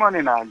Abeki. Good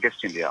morning, our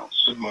guest in the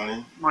house. Good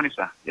morning. Good morning,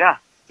 sir. Yeah,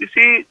 you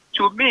see,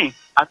 to me,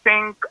 I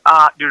think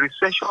the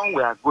recession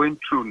we are going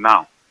through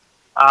now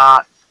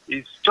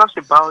is just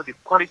about the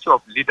quality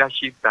of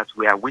leadership that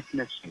we are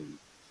witnessing.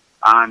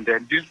 And the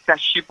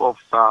leadership of,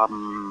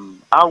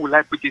 how will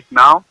I put it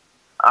now,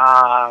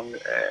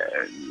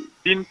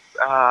 being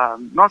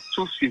not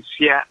too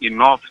sincere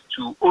enough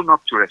to own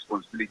up to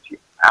responsibility,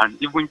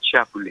 and even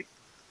cheerfully.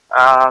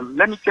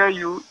 Let me tell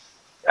you,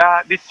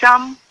 the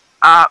term,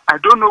 I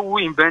don't know who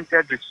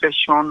invented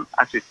recession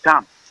as a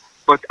term,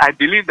 but I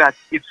believe that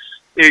it's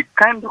a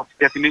kind of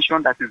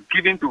definition that is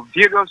given to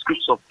various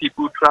groups of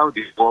people throughout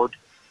the world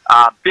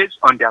based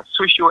on their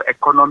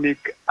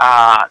socio-economic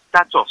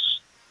status.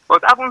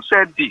 But having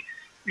said this,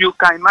 you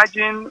can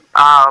imagine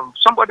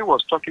somebody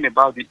was talking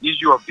about the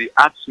issue of the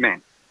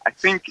herdsmen. I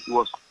think he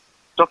was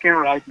talking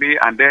rightly,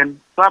 and then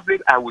probably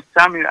I would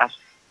term it as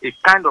a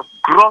kind of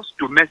gross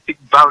domestic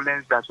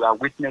violence that we are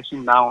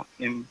witnessing now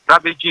in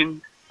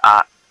ravaging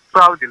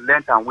throughout the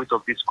length and width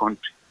of this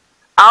country.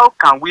 How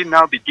can we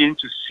now begin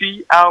to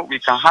see how we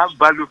can have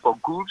value for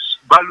goods,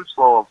 value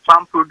for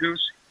farm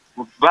produce,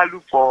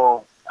 value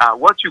for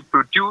what you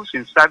produce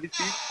in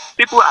services?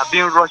 People have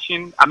been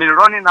running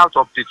out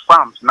of the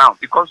farms now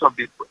because of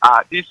the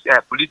this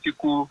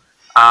political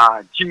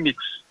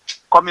gimmicks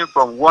coming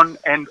from one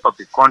end of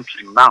the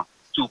country now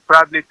to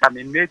probably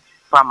terminate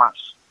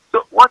farmers.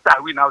 So what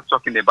are we now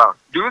talking about?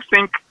 Do you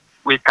think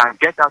we can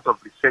get out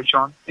of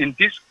recession in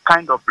this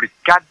kind of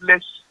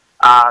regardless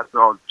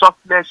or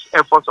thoughtless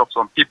efforts of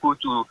some people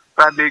to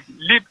probably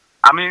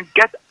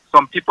get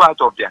some people out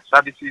of their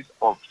services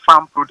of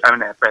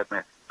farmlands?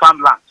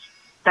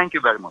 Thank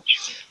you very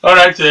much. All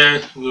right,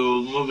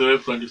 we'll move away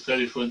from the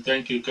telephone.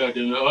 Thank you,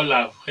 Kade. All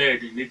I've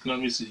heard in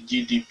economics is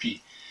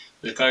GDP.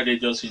 The Kade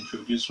just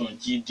introduced one,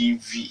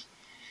 GDV,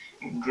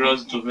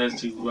 gross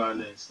domestic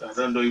violence. I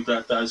don't know if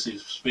that has a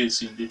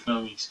space in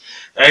economics.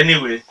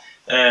 Anyway,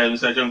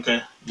 Mr.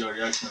 Jonke, your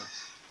reaction.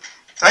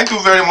 Thank you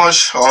very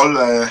much, all.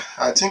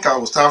 I think I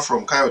will start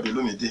from Kayode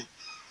Lumide.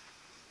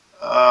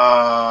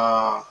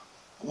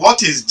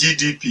 What is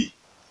GDP?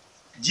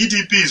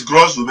 GDP is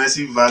gross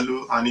domestic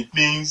value, and it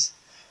means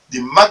the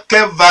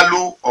market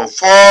value of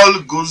all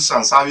goods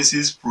and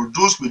services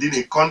produced within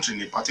a country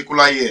in a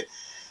particular year.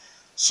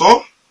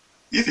 So,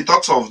 if he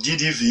talks of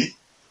GDV,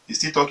 he's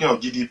still talking of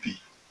GDP,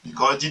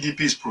 because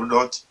GDP is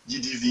product,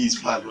 GDV is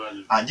value,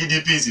 and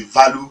GDP is the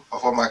value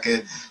of our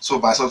market. So,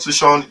 by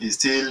substitution, is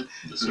still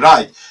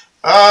right.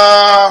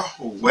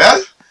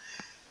 Well,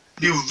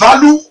 the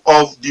value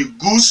of the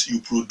goods you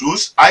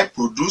produce, I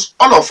produce,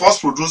 all of us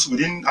produce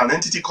within an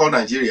entity called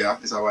Nigeria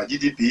is our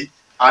GDP.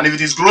 And if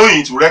it is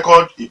growing, it will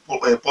record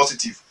a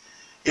positive.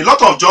 A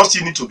lot of jobs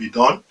still need to be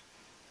done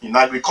in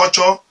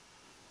agriculture,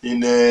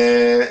 in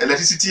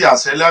electricity,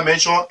 as earlier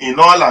mentioned, in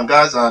oil and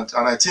gas, and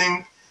I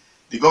think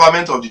the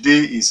government of the day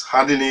is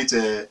handling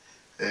it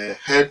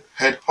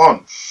head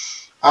on.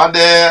 And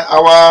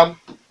our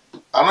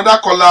another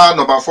caller,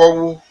 number 4,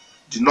 who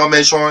did not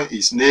mention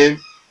his name,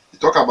 he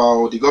talk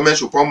about the government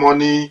should pour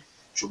money,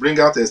 should bring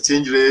out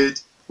exchange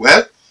rate.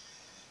 Well,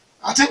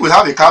 I think we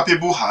have a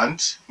capable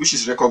hand which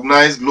is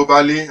recognized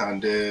globally,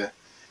 and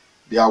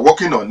they are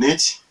working on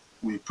it.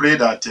 We pray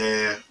that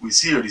we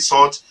see a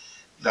result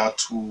that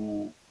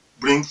will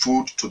bring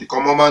food to the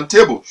common man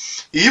table.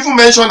 He even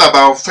mentioned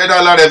about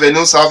Federal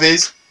Revenue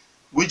Service,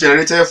 which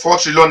generated 4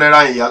 trillion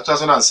naira in year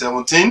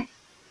 2017.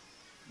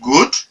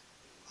 Good.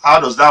 How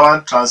does that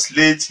one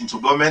translate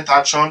into government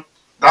action?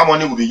 That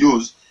money will be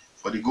used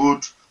for the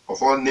good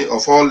of all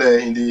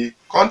in the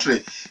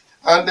country.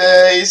 And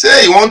he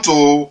said he want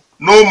to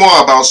know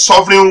more about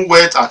sovereign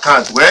wealth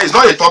account. Well, it's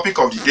not a topic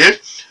of the day,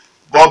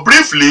 but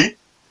briefly,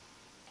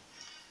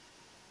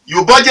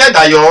 you budget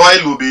that your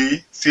oil will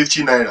be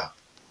 50 naira.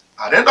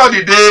 At the end of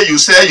the day, you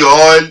sell your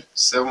oil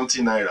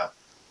 70 naira.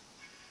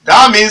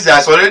 That means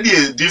there's already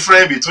a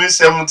difference between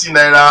 70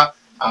 naira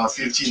and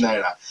 50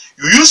 naira.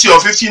 You use your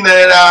 50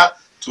 naira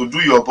to do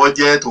your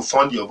budget, to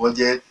fund your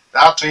budget.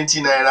 That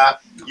 20 naira,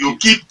 you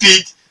keep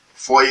it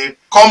for a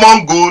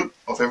common goal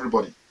of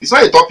everybody. It's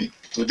not a topic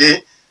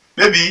today.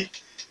 Maybe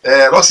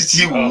Rock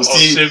City will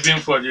still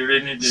saving for the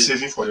rainy day.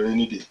 Saving for the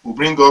rainy day. We'll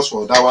bring us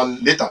for that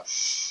one later.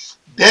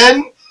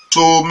 Then to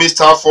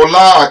Mr.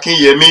 Fola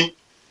Akinyemi,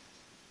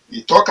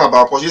 he talk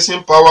about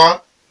purchasing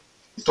power.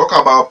 He talk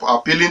about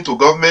appealing to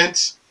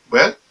government.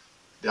 Well,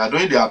 they are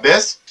doing their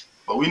best,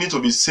 but we need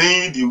to be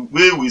saying the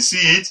way we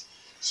see it,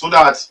 so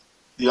that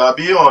they are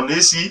being on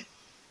AC.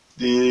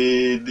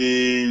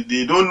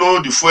 They don't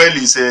know the fuel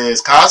is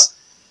scarce.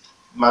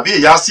 Might be a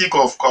yardstick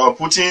of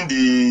putting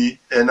the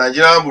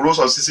Nigerian bureaus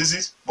of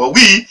statistics, but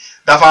we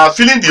that are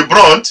feeling the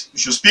brunt, we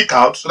should speak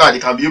out so that they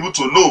can be able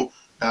to know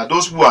that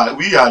those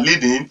we are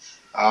leading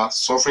are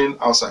suffering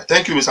outside.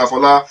 Thank you, Mr.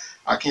 Fola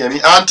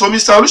Akinyemi. And to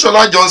Mr.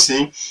 Olushola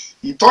Johnson,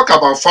 he talked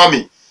about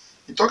farming.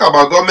 He talked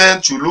about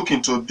government to look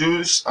into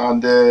this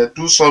and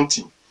do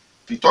something.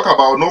 He talked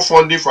about no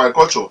funding for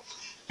agriculture.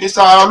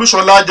 Mr.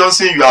 Olushola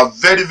Johnson, you are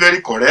very,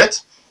 very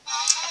correct.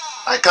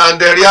 I can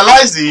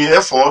realize the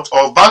effort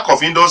of Bank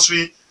of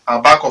Industry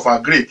and Bank of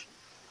Agric.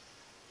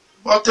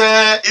 But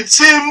it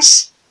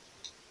seems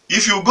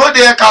if you go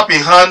there cap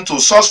in hand to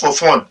source for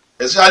fund,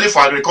 especially for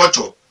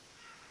agriculture,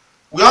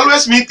 we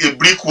always meet a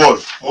brick wall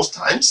most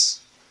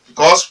times,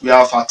 because we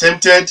have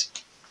attempted,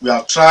 we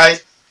have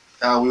tried,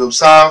 and we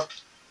observe.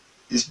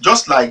 It's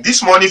just like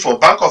this money for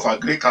Bank of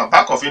Agric and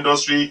Bank of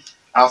Industry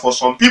are for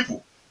some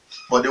people,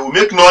 but they will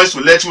make noise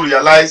to let you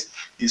realize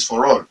it's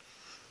for all. And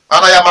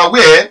I am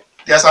aware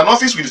there's an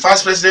office with the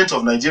Vice President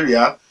of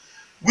Nigeria,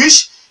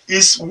 which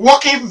is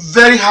working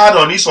very hard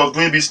on ease of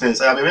doing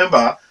business. I am a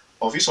member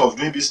of ease of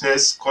doing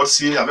business,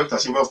 courtesy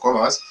ABEOCCIMA Chamber of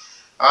Commerce,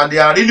 and they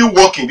are really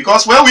working,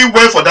 because when we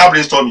went for that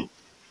brainstorming,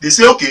 they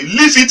say, okay,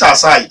 leave it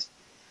aside.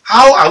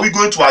 How are we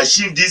going to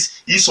achieve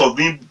this ease of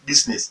doing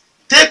business?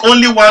 Take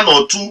only 1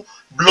 or 2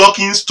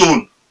 blocking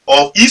stone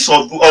of ease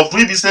of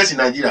doing business in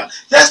Nigeria.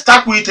 Let's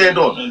start with it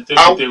on and take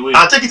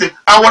it away.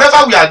 And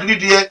whatever we agree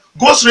there,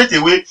 go straight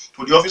away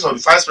to the office of the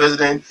Vice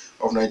President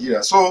of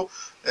Nigeria. So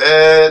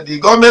The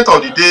government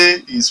of the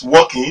day is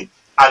working.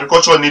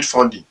 Agriculture need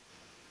funding.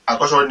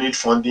 Agriculture need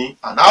funding,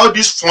 and how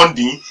this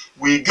funding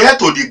will get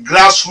to the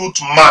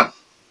grassroots man,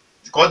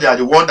 because they are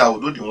the one that will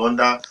do the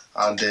wonder,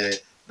 and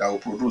that will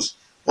produce.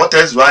 What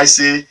else do I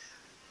say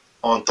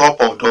on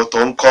top of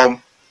Dr. Nkom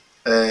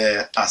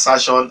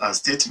assertion and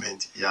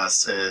statement? He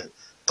has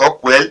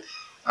talked well,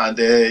 and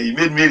he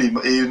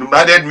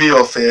reminded me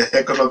of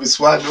economist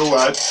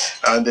 101,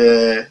 and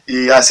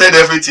he has said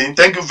everything.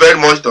 Thank you very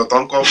much, Dr.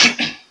 Nkom.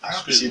 I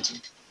appreciate you.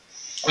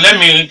 Let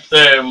me,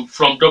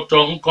 from Dr.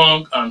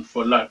 Nkong and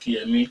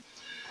Folakiyemi,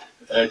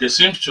 they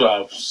seem to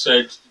have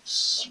said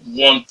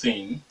one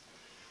thing,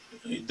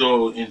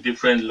 though in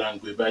different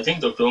language. But I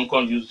think Dr.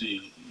 Nkong used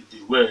the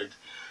word.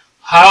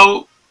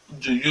 How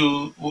do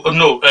you?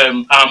 No,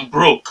 I'm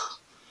broke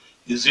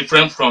is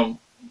different from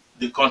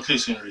the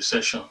countries in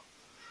recession.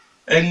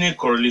 Any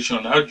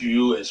correlation? How do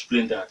you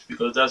explain that?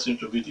 Because that seems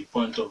to be the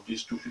point of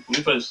these two people.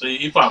 If I say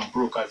if I'm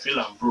broke, I feel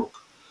I'm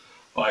broke,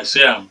 or I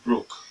say I'm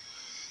broke.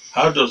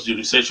 How does the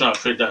recession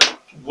affect that?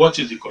 What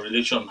is the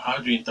correlation? How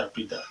do you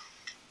interpret that?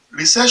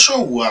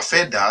 Recession will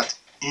affect that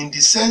in the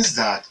sense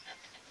that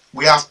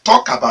we have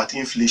talked about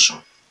inflation.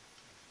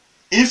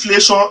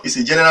 Inflation is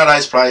a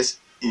generalized price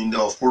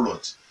of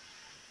products.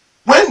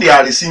 When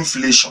there is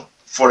inflation,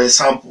 for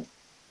example,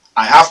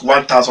 I have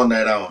 1,000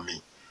 naira on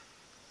me,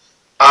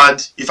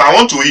 and if I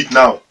want to eat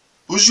now,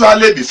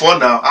 usually before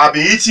now, I've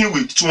been eating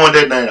with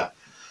 200 naira.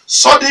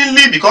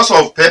 Suddenly, because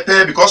of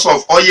pepper, because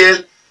of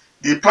oil,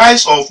 the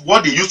price of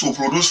what they use to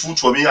produce food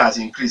for me has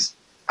increased.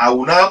 I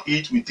will now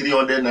eat with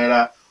 300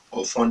 naira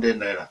or 400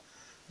 naira.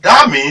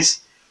 That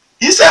means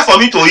instead for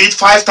me to eat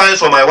 5 times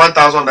for my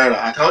 1,000 naira,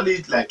 I can only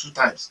eat like 2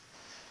 times.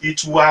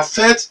 It will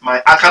affect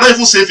I cannot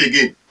even save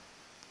again.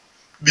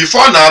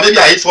 Before now, maybe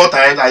I eat 4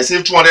 times, I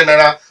save 200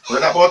 naira.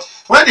 But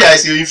when there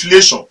is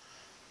inflation,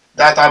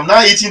 that I'm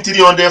now eating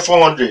 300,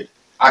 400,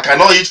 I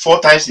cannot eat 4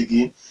 times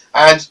again.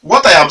 And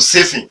what I am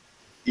saving,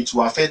 it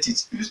will affect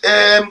it.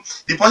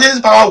 The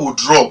purchasing power will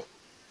drop.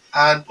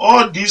 And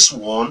all this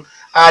one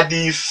are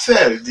the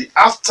effect, the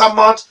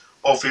aftermath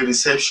of a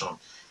recession.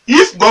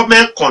 If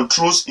government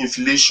controls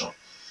inflation,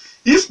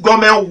 if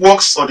government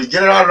works on the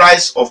general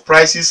rise of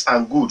prices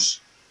and goods,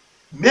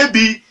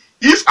 maybe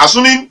if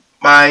assuming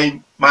my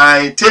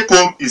take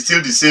home is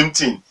still the same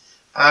thing,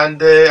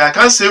 and I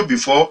can't save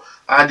before,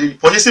 and the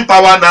purchasing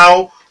power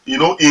now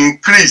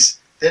increase,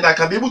 then I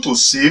can be able to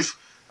save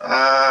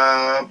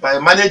by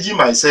managing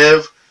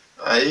myself,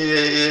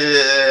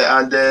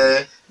 and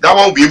that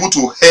one will be able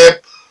to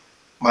help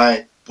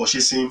my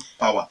purchasing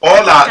power.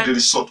 All are the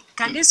result.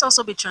 Can this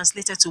also be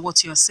translated to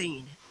what you're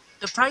saying?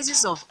 The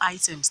prices of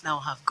items now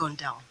have gone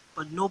down,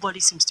 but nobody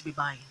seems to be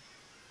buying.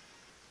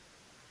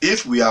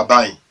 If we are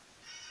buying,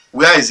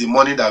 where is the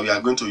money that we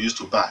are going to use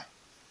to buy?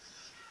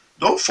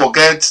 Don't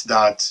forget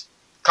that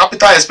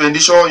capital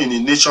expenditure in a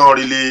nation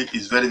really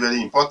is very,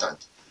 very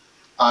important.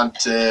 And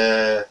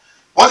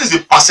what is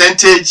the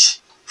percentage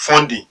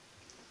funding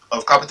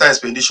of capital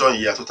expenditure in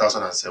year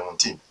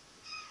 2017?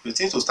 We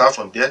need to start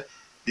from there,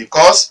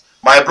 because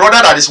my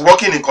brother that is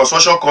working in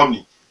construction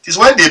company, it is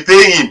when they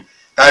pay him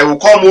that he will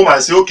come home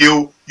and say, okay,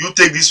 you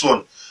take this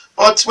one.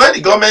 But when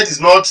the government is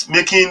not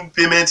making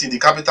payments in the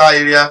capital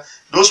area,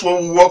 those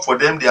who work for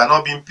them, they are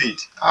not being paid.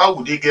 How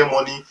would they get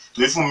money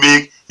to even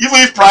make, even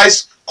if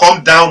price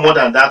come down more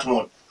than that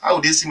one, how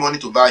would they see money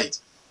to buy it?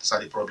 These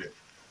are the problem.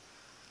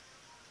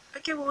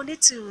 Okay, we'll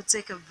need to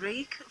take a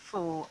break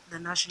for the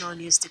national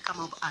news to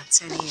come up at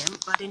 10 a.m.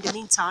 But in the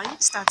meantime,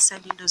 start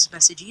sending those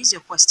messages,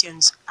 your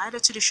questions, either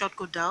to the short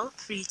code dial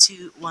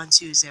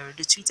 32120,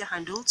 the Twitter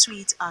handle,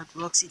 tweet at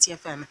Rock City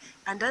FM,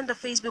 and then the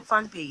Facebook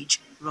fan page,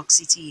 Rock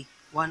City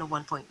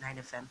 101.9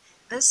 FM.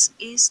 This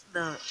is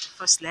the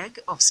first leg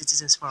of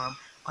Citizens Forum.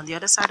 On the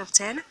other side of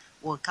 10,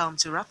 we'll come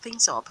to wrap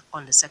things up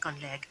on the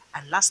second leg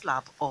and last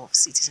lap of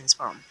Citizens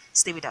Forum.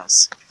 Stay with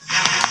us.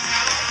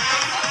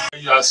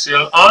 You are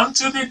still on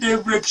to the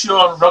Daybreak Show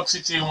on Rock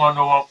City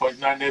 101.9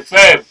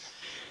 FM.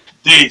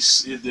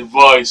 This is the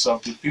voice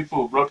of the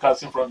people,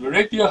 broadcasting from the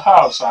radio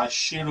house at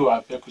Shiru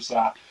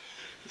Apekusa.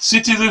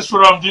 Citizens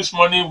Forum this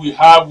morning, we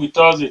have with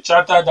us a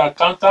chartered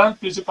accountant,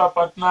 principal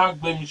partner,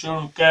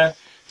 Sorunke,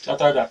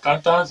 chartered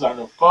accountants, and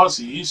of course,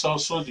 he is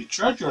also the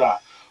treasurer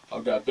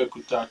of the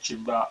Abeokuta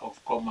Chamber of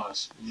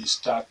Commerce,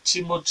 Mr.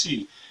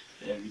 Timothy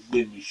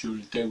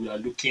Sorunke. We are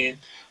looking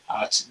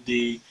at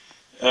the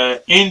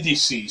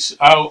indices.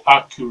 How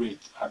accurate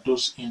are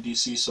those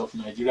indices of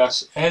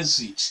Nigeria's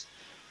exit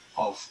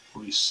of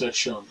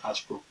recession as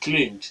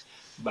proclaimed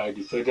by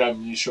the Federal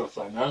Ministry of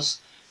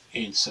Finance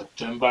in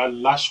September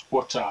last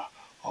quarter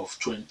of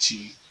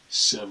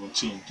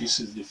 2017? This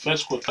is the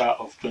first quarter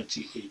of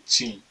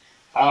 2018.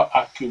 How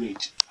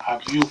accurate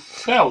have you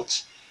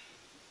felt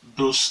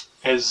those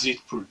exit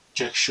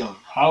projections?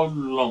 How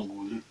long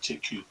will it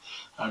take you?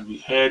 And we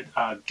heard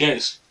our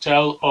guest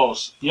tell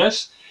us,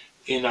 yes,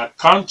 in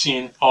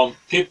accounting, on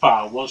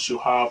paper, once you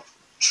have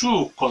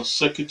 2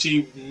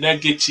 consecutive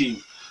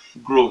negative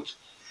growth,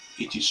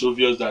 it is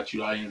obvious that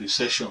you are in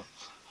recession.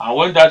 And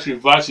when that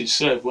reverses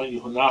itself, when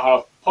you now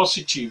have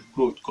positive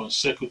growth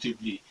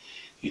consecutively,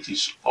 it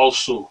is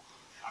also,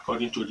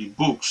 according to the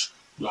books,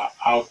 you are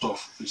out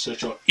of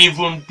recession,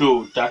 even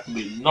though that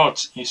may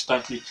not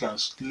instantly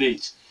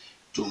translate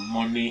to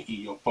money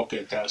in your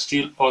pocket. There are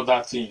still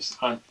other things,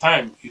 and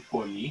time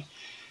equally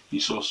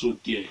is also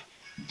there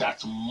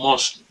that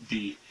must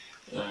be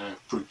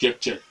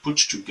projected, put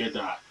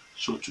together,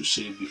 so to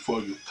say,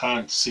 before you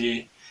can't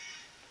say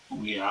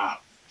we are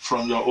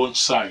from your own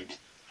side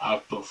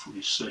out of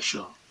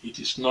recession. It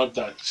is not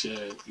that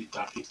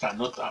it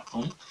cannot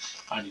happen,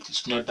 and it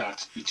is not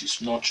that it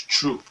is not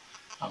true.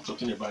 I'm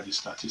talking about the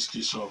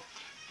statistics of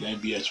the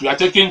NBS. We are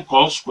taking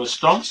calls,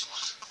 questions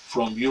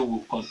from you.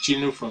 We'll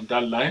continue from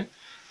that line.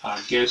 Our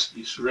guest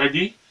is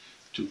ready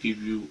to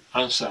give you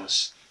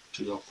answers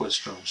to your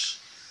questions.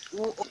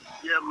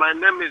 Yeah, my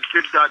name is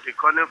Big Daddy,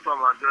 calling from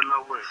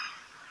Ayodo.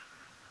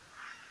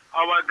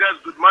 Our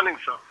guest, good morning,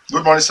 sir.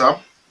 Good morning, sir.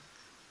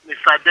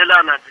 Mr. Dele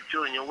and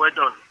Chienye, well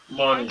done.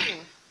 Morning.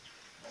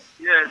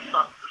 Yes,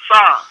 sir.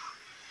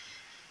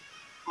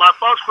 My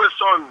first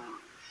question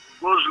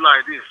goes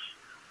like this.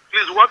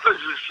 Please, what is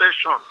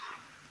recession?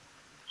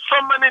 So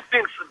many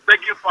things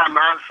begging for an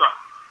answer.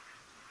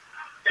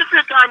 If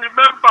you can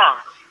remember,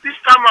 this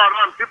time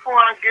around, people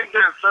are getting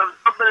themselves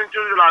opening to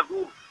you like,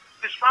 oh,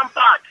 it's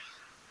rampant.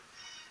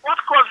 What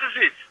causes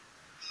it?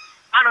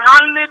 And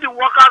hardly the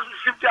workers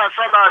receive their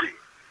salary.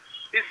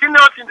 Is it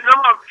not in the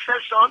name of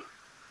recession?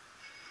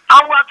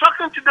 And we are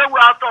talking today,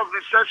 we're out of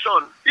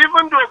recession.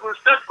 Even though the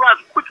state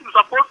price, which we're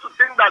supposed to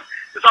think that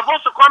it's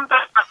supposed to come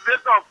down at the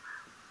rate of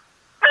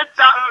 6,000,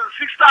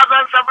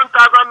 7,000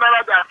 naira,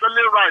 they are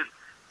selling rice,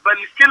 but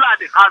it's still at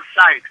the hard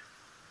side.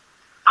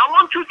 I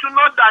want you to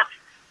know that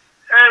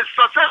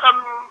success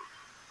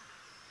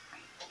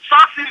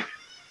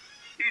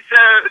is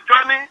a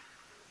journey,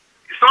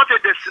 it's not a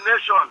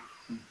destination.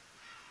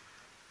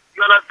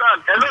 You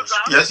understand? Hello,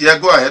 sir? Yes, yeah,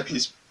 go ahead,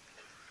 please.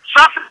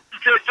 Success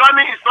is a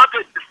journey, it's not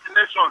a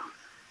destination.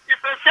 If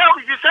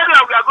you say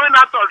that we are going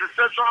out of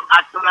recession, I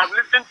should have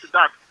listened to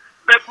that.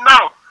 But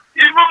now,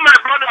 even my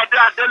brother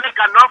there, Dele,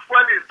 cannot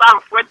fuel his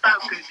tank 4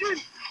 times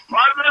again.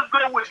 Always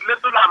go with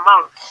little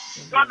amount.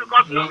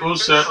 Who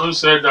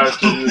said that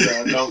to you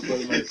that I can't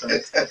fuel my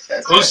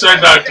tank? Who said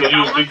that to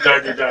you, Big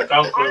Daddy, that I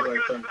can't fuel my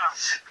tank?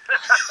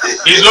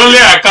 It's only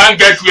I can't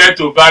get where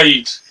to buy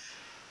it.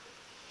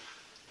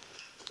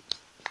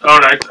 All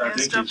right, I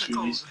think it's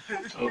finished.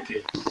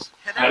 Okay.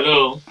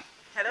 Hello.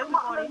 Hello, good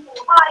morning.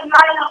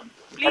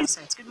 Please,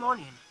 good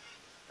morning.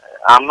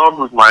 I'm not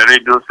with my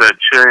radio set.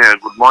 Chienye,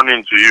 good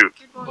morning to you.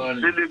 Good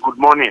morning. Really, good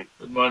morning.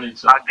 Good morning,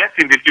 sir. I guess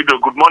in the studio,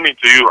 good morning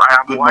to you. I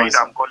am Good Wide. morning,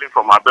 I'm calling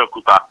from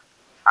ABEOCCIMA.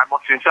 I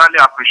must sincerely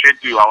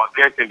appreciate you, our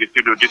guest in the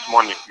studio this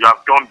morning. You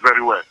have done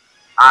very well.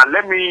 And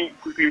let me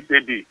quickly say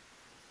this.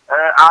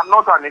 I'm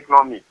not an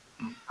economist.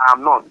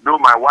 I'm not, though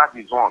my wife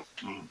is one.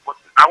 But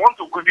I want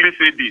to quickly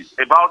say this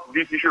about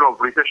this issue of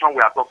recession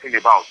we are talking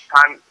about.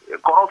 Can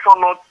corruption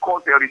not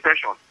cause a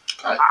recession?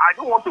 I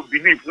don't want to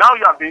believe. Now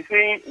you have been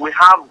saying we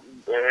have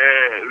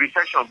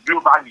recession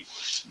globally.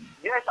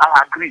 Yes,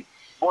 I agree.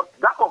 But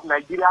that of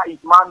Nigeria is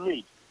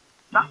man-made.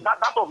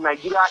 That of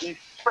Nigeria is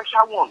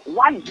special one.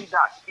 Why is it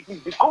that? It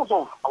is because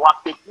of our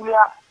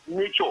peculiar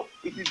nature.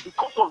 It is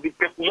because of the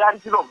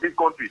peculiarity of this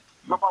country.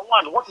 Number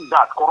one, what is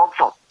that?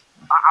 Corruption.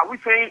 Are we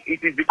saying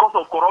it is because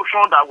of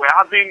corruption that we're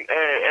having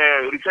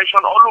recession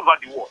all over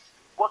the world?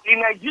 But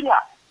in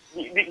Nigeria,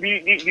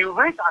 the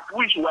rate at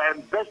which we're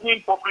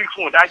investing public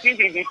funds, I think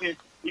it is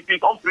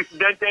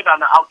unprecedented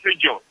and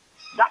outrageous.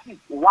 That is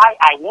why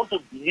I want to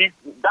believe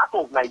that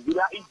of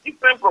Nigeria is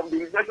different from the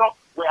recession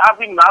we're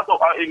having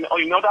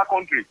in other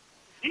countries.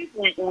 If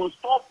we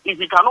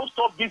cannot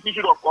stop this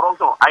issue of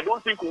corruption, I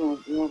don't think we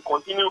will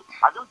continue.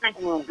 I don't think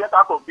we will get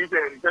out of this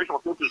recession,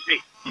 so to say.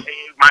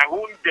 My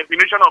own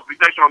definition of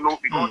recession, no,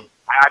 because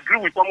I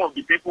agree with some of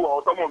the people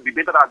or some of the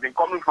data that has been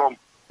coming from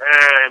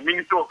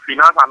Ministry of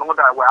Finance and all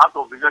that were out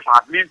of recession.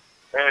 At least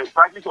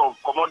prices of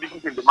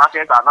commodities in the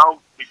market are now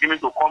beginning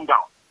to come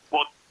down.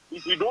 But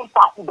if we don't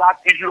tackle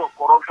that issue of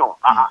corruption,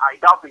 I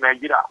doubt in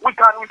Nigeria. We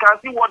can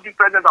see what the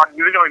present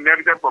administration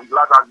inherited from the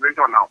last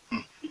administration now.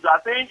 If you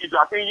are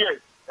saying yes,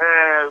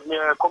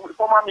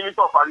 former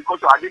Minister of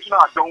Agriculture, additional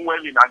has done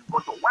well in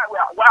agriculture. Why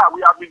are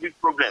we having this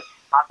problem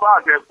as far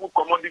as food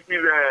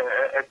commodities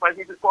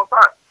expenses is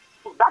concerned?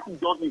 So that is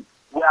just it.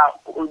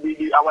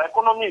 Our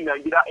economy in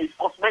Nigeria is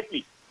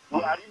cosmetic. We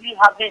are really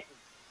having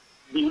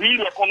the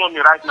real economy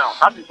right now.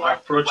 That is why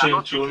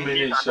approaching 2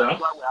 minutes, sir.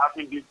 That's why we're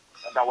having this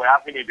that we're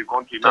having in the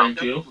country now.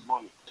 Thank you. Good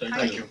morning.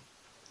 Thank you.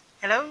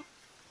 Hello.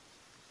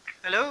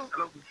 Hello.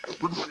 Hello.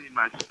 Good morning,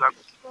 my sister.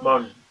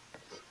 Morning.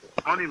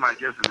 Morning, my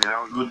guest in the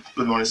house.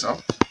 Good morning, sir.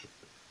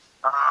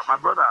 My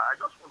brother, I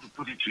just want to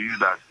put it to you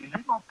that is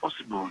it not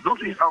possible?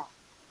 Don't we have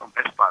some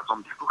experts,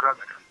 some technocrats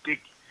that can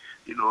take,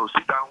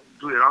 sit down,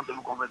 do a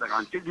roundtable conference that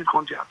can take this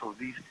country out of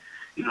this,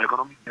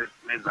 economic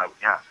mess that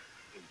we have?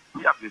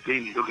 We have been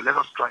saying, okay, let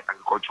us try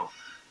agriculture.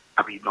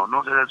 I mean, not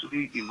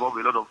necessarily involve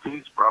a lot of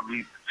things,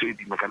 probably say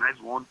the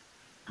mechanized one,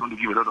 It's going to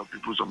give a lot of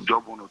people some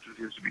job, 1 or 2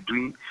 things to be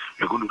doing.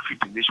 We're going to feed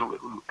the nation. We're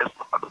going to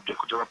export part of the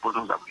cultural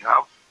products that we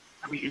have.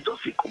 I mean, it's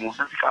just a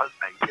commonsensical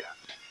idea.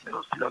 Let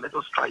us sit down, let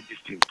us try this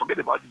thing. Forget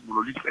about this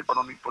monolithic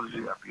economic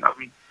policy that we have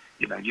having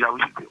in Nigeria,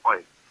 which is the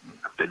oil.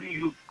 I'm telling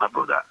you, my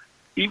brother,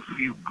 if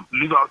you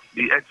leave out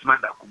the herdsmen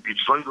that could be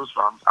destroying those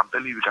farms, I'm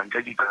telling you, we can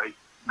get it right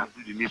and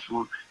do the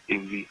needful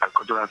in the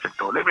agricultural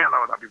sector. Let me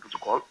allow other people to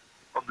call.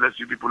 God bless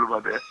you people over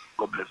there.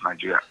 God bless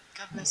Nigeria.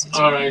 God bless you.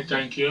 All right,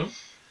 thank you.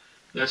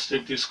 Let's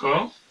take this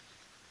call.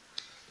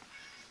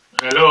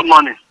 Hello. Good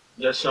morning.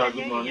 Yes, sir. Good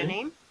Your morning.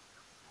 name?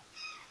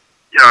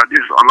 Yeah, this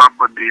is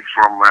Olabode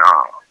from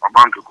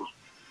Abantuku.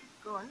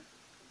 Go on.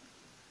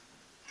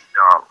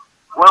 Yeah.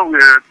 When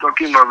we're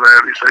talking of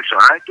recession,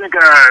 I think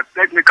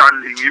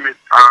technically we may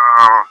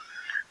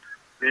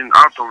been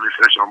out of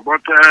recession,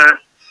 but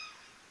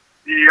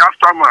the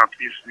aftermath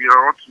is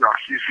what we are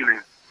still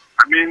feeling.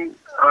 I mean,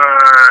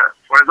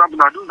 for example,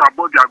 now those that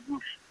bought their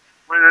goods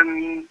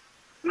when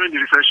during the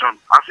recession,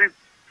 are still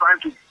trying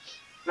to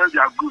sell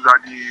their goods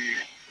at the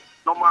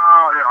normal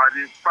at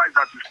the price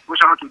that is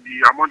proportional to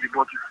the amount they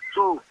bought it.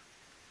 So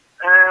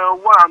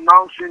what I'm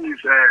now seeing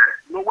is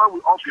when we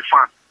off the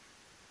fan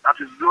that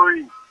is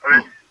blowing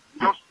already,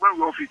 just when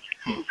we off it,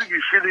 we still be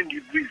feeling the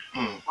breeze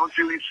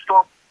until it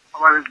stops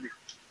permanently.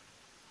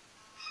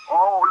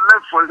 Or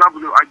let's, for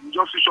example, I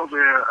just switch off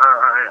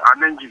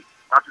an engine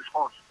that is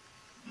hot.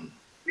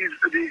 The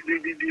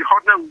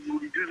hotness will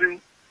be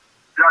reducing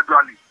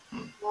gradually.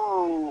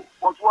 So,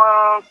 but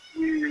what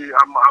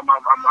I'm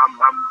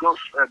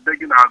just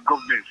begging our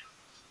government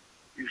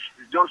is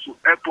just to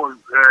help us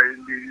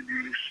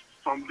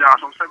there are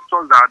some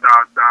sectors that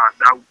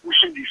are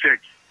pushing the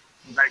effect,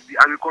 like the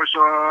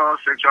agriculture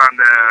sector and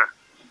the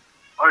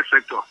oil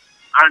sector.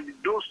 And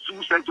those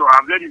two sectors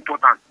are very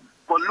important.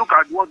 But look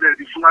at what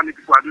the Fulani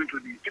people are doing to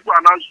the people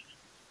are now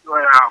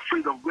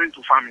afraid of going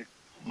to farming.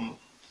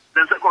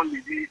 Then secondly,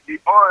 the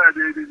oil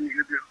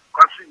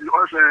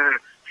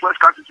first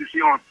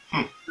scarcity on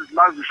since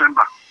last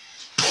December.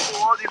 So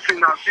all these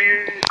things I see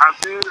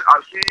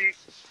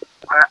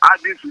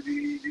adding to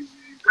the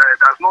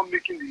that's not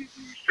making the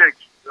effect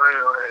the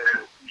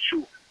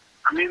show.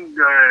 I mean,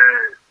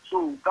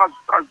 so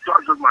that's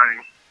just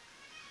my.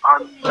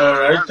 All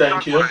right,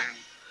 thank you.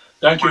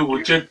 Thank you.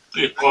 We'll take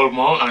a call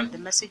more and The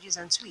messages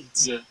and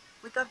tweets. yeah.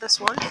 We got this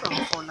one from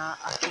Fola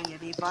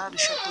Akinyemi via the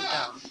shuttle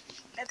down.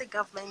 Let the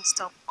government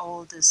stop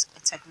all this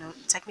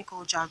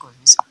technical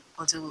jargons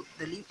until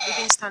the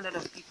living standard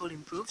of people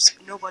improves.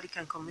 Nobody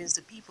can convince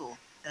the people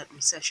that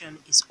recession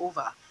is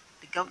over.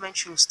 The government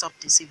should stop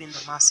deceiving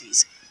the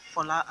masses.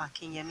 Fola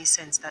Akinyemi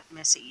sends that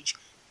message.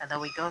 And then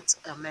we got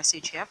a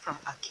message here from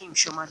Akim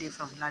Shomade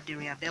from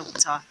Ladiri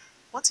ABEOCCIMA.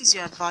 What is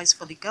your advice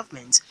for the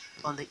government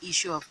on the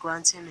issue of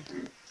granting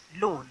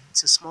loan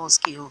to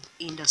small-scale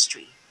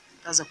industry?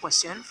 That's a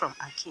question from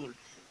Akim.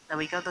 Now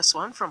we got this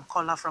one from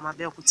Kola from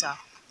ABEOCCIMA.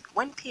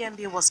 When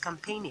PMB was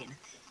campaigning,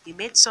 he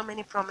made so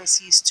many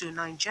promises to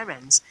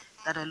Nigerians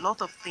that a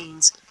lot of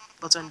things,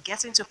 but on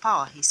getting to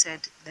power, he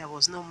said there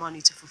was no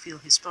money to fulfill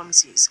his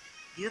promises.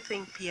 Do you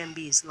think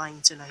PMB is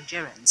lying to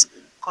Nigerians?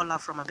 Kola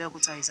from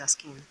ABEOCCIMA is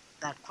asking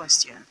that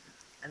question.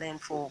 And then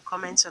for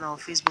comments on our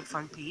Facebook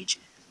fan page,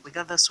 we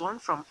got this one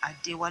from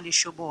Adewale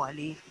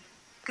Shobowale.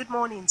 Good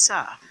morning,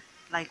 sir.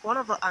 Like one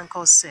of the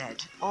anchors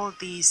said, all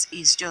this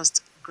is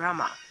just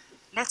grammar.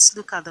 Let's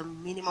look at the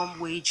minimum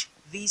wage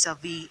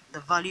vis-a-vis the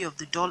value of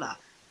the dollar,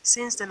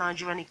 since the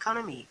Nigerian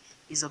economy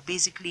is a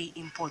basically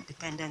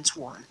import-dependent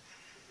one.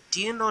 Do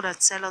you know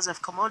that sellers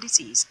of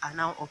commodities are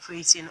now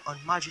operating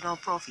on marginal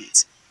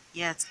profits,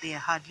 yet they are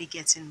hardly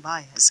getting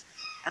buyers?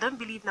 I don't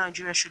believe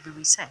Nigeria should be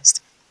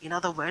recessed. In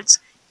other words,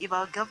 if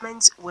our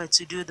government were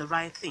to do the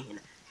right thing,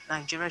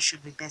 Nigeria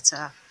should be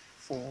better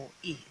for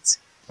it.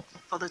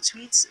 For the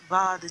tweets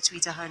via the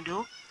Twitter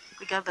handle,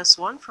 we got this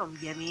one from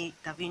Yemi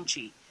Da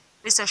Vinci.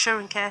 Mr.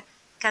 Sorunke,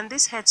 can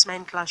these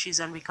herdsmen clashes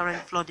and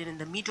recurrent flooding in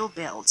the Middle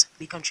Belt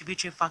be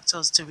contributing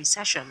factors to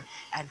recession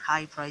and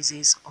high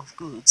prices of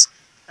goods?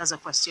 That's a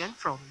question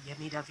from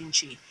Yemi Da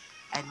Vinci.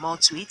 And more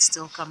tweets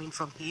still coming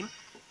from him.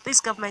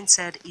 This government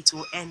said it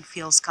will end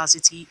fuel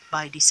scarcity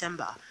by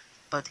December,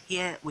 but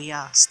here we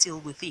are still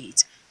with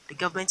it. The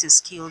government is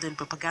skilled in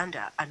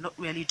propaganda and not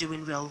really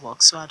doing real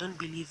work, so I don't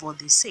believe what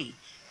they say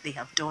they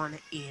have done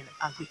in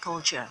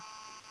agriculture.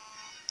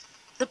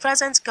 The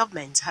present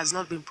government has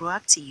not been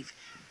proactive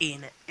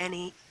in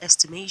any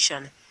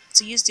estimation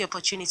to use the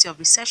opportunity of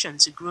recession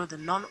to grow the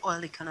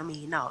non-oil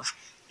economy enough.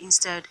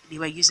 Instead, they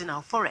were using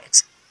our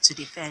forex to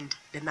defend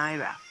the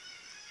naira.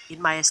 In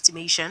my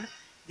estimation,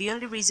 the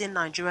only reason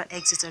Nigeria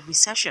exited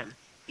recession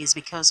is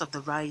because of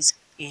the rise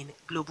in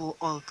global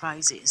oil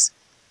prices.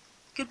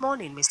 Good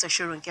morning, Mr.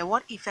 Sorunke.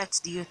 What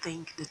effect do you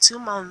think the 2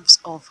 months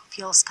of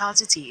fuel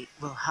scarcity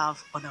will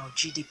have on our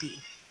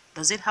GDP?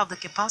 Does it have the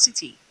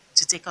capacity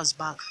to take us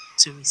back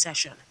to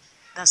recession?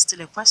 That's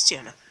still a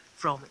question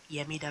from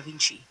Yemi Da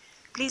Vinci.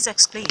 Please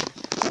explain,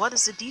 what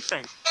is the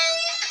difference?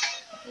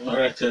 All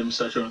right,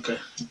 Mr. Sorunke.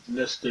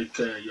 Let's take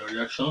your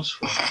reactions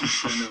from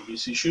any of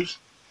these issues.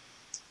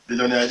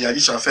 Billionaire Adi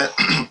Shafe,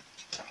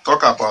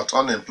 talk about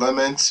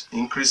unemployment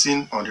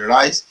increasing on the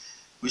rise,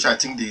 which I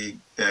think the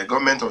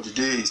government of the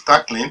day is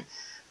tackling.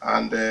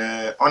 And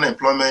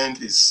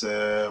unemployment is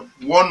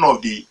one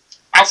of the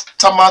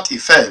aftermath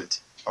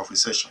effect of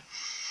recession.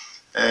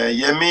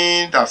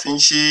 Yemi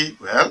Dafinchi,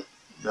 well,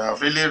 you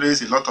have really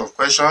raised a lot of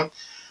questions.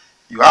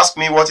 You ask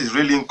me what is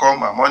real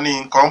income and money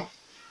income.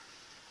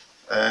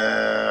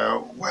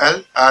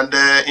 Well, and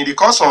in the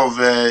course of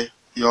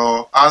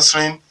your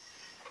answering,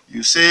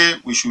 you say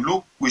we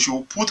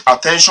should put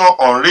attention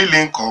on real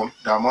income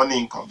than money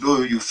income,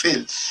 though you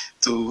fail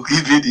to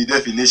give me the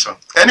definition.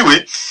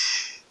 Anyway,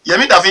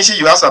 Yemi Dafinchi,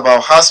 you asked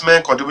about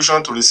housemen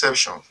contribution to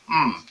reception.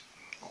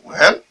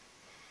 Well,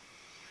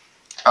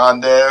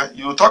 and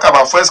you talk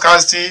about fuel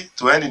scarcity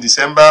to end in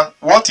December.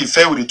 What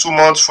effect will the 2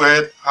 months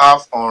fuel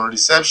have on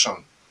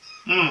reception?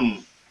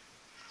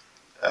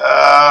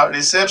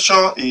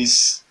 Reception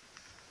is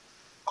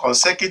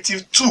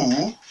consecutive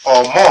 2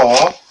 or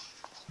more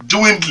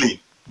dwindling,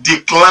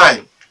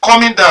 decline,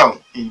 coming down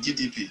in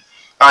GDP.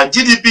 And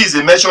GDP is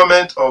a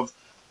measurement of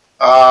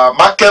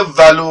market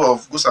value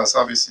of goods and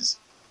services.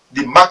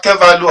 The market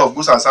value of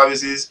goods and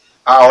services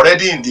are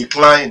already in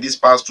decline in these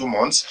past 2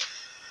 months.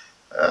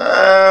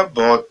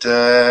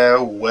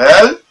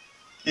 Well,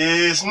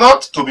 it's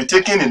not to be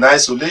taken in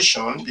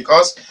isolation,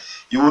 because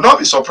you will not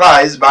be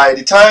surprised by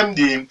the time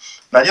the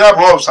Nigeria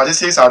Bureau of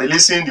Statistics are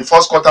releasing the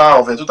first quarter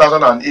of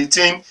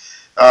 2018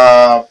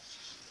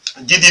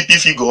 GDP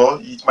figure.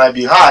 It might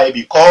be high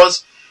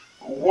because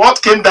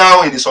what came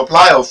down in the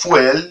supply of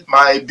fuel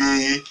might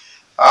be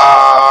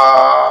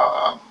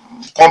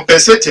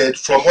compensated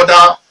from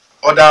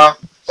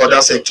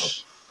other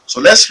sectors. So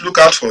let's look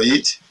out for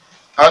it.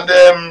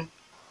 And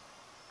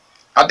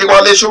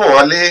Adewale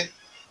Shomowale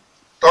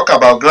talk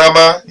about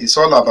grammar. It's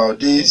all about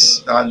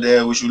this,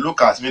 and we should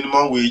look at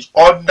minimum wage.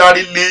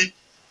 Ordinarily,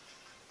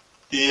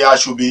 there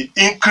should be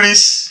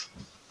increase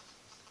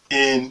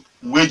in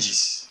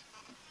wages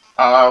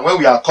when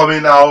we are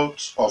coming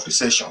out of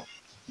recession.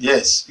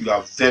 Yes, you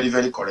are very,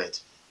 very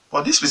correct.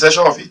 But this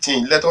recession of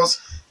 18, let us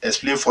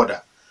explain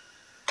further.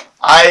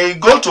 I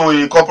go to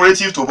a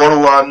cooperative to borrow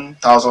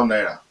 1,000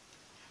 naira.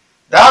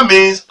 That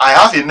means I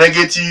have a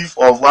negative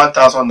of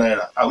 1,000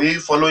 naira. Are we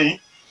following?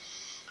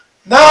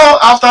 Now,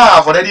 after I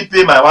have already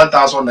paid my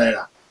 1,000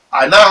 naira,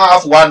 I now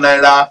have 1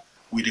 naira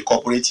with the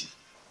cooperative.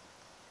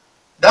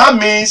 That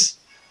means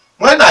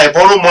when I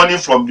borrow money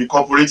from the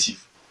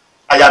cooperative,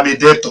 I am a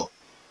debtor.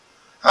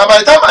 And by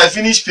the time I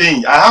finish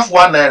paying, I have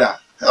 1 naira.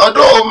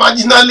 Although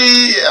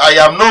marginally I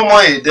am no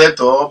more a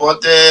debtor,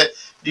 but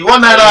the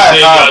 1 naira I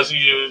have,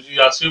 you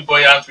are still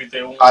buoyant with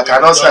the. I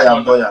cannot say I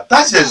am buoyant.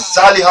 That's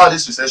exactly how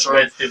this recession.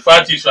 But the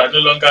fact is, you are no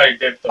longer a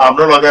debtor. I'm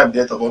no longer a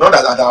debtor, but not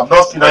that I am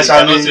not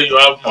financially. You cannot say you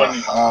have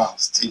money.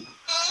 Still.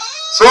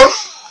 So,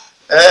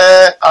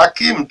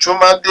 Akim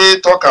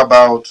Chomade talk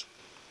about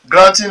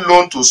granting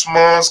loan to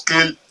small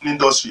scale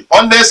industry.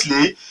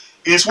 Honestly,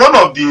 it's one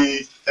of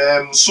the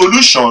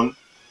solution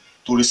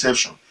to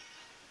recession,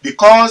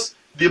 because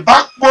the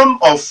backbone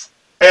of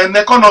an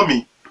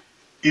economy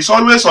is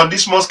always on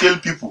these small scale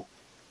people.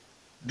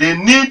 They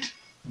need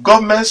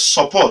government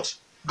support,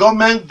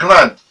 government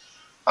grant,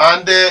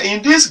 and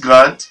in this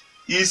grant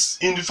is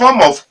in the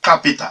form of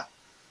capital.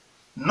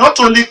 Not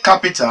only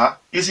capital,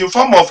 it's in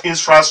form of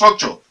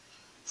infrastructure.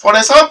 For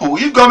example,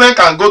 if government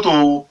can go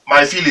to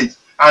my village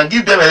and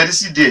give them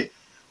electricity there,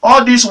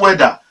 all this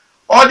weather,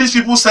 all these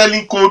people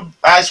selling cold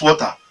ice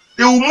water,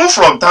 they will move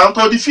from town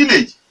to the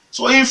village.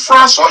 So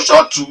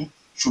infrastructure too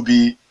should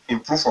be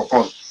improved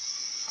upon.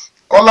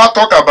 Kola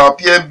talk about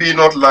PNB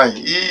not lying.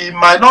 He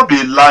might not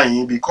be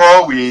lying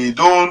because we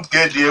don't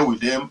get there with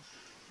them,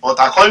 but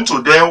according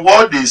to them,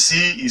 what they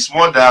see is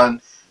more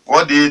than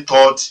what they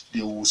thought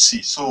they would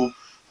see. So,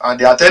 and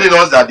they are telling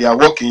us that they are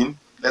working.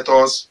 Let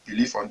us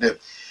believe on them.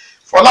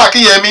 Fola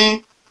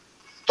Akinyemi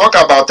talk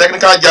about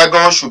technical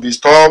jargon should be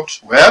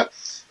stopped. Well,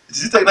 it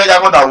is the technical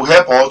jargon that will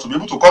help us to be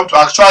able to come to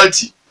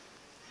actuality.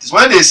 It is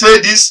when they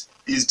say this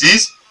is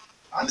this,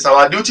 and it's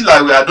our duty,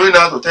 like we are doing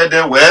now, to tell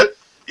them, well,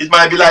 it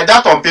might be like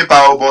that on paper,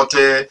 but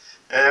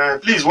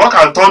please work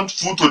and turn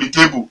food to the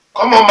table.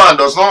 Common man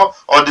does not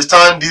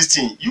understand this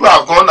thing. You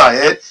have gone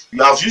ahead,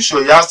 you have used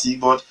your yardstick,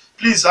 but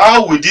please,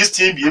 how will this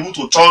thing be able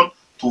to turn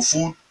to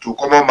food to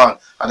common man?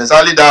 And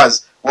exactly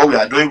that's what we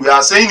are doing. We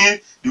are saying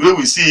it the way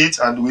we see it,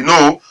 and we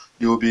know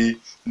they will be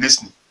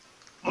listening.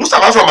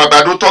 Mustafa from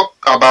Ayodo talk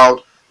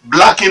about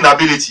blacking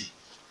ability.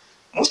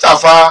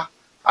 Mustafa,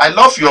 I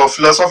love your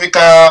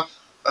philosophical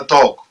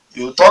talk.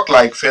 You talk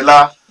like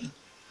fella. You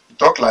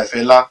talk like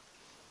fella.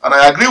 And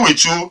I agree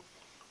with you.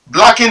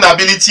 Blacking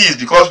ability is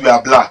because we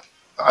are black,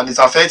 and it's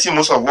affecting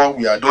most of what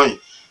we are doing.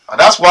 And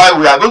that's why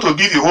we are going to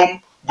give a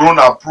homegrown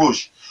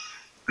approach.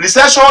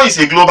 Recession is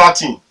a global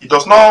thing. It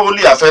does not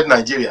only affect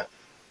Nigeria,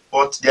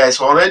 but there is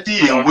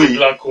already a way.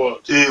 Black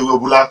world. A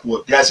black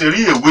world. There is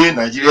already a way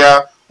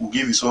Nigeria will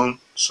give its own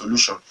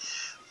solution.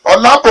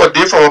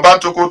 Olapode from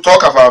Obantoko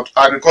talk about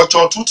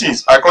agriculture, two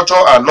things, agriculture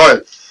and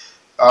oil,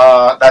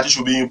 that it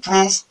should be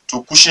improved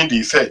to cushion the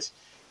effect.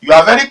 You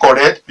are very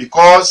correct,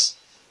 because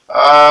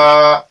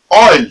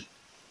oil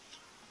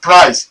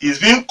price is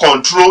being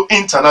controlled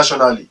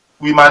internationally,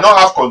 we might not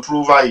have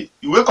control over it.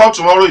 You wake up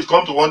tomorrow, it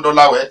comes to $1.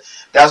 Well,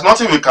 there's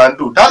nothing we can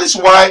do. That is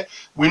why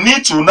we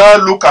need to now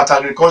look at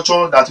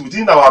agriculture, that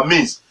within our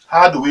means,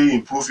 how do we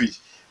improve it?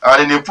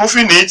 And in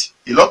improving it,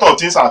 a lot of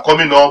things are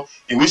coming up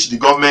in which the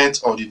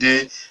government of the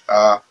day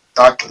are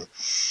tackling.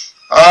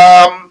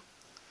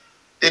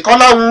 A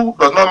caller who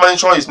does not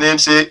mention his name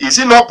say, is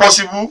it not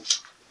possible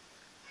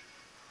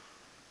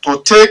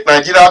to take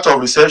Nigeria out of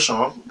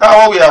recession? That's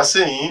what we are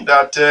saying,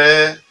 that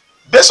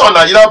based on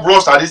Nigeria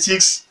broad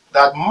statistics,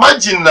 that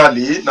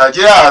marginally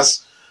Nigeria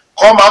has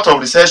come out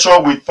of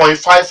recession with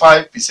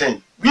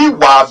 0.55%. We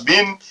were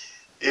being,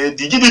 the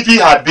GDP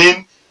had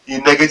been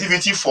in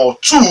negativity for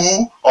 2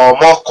 or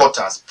more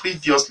quarters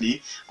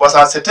previously, but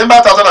as September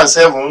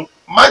 2007,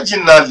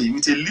 marginally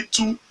with a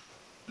little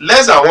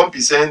less than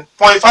 1%,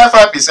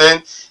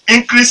 0.55%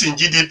 increase in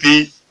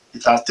GDP,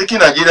 it has taken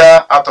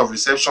Nigeria out of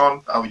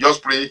recession, and we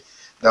just pray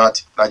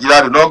that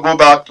Nigeria will not go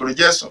back to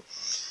recession.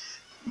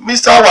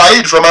 Mr.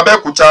 Waheed from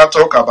ABEOCCIMA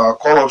talk about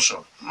corruption.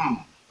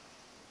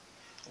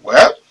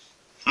 Well,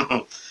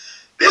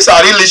 these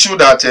are real issue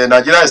that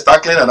Nigeria is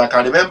tackling, and I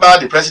can remember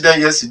the president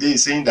yesterday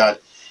saying that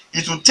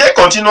it will take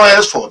continual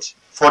effort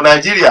for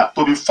Nigeria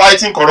to be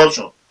fighting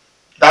corruption.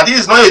 That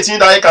is not a thing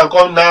that you can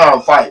come now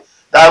and fight.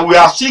 That we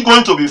are still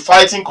going to be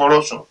fighting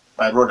corruption,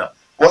 my brother.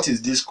 What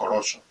is this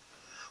corruption?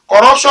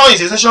 Corruption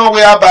is a situation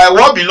whereby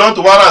what belongs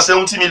to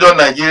 170 million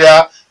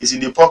Nigeria is in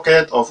the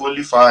pocket of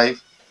only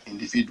 5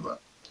 individuals.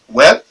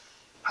 Well,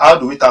 how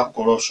do we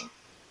tackle corruption?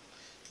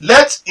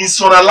 Let's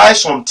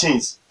institutionalize some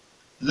things.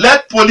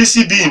 Let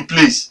policy be in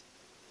place.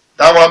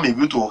 That one may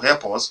be to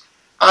help us.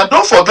 And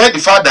don't forget the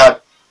fact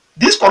that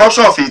this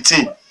corruption of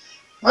 18,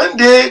 when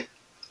they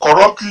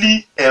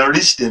corruptly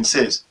enrich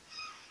themselves,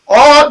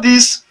 all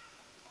this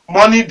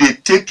money they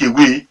take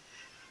away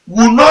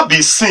will not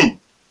be seen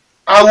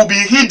and will be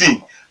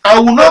hidden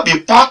and will not be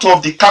part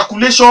of the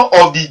calculation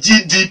of the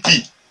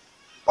GDP.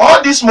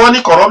 All this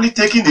money corruptly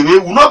taken away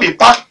will not be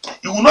part,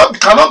 it will not,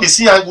 cannot be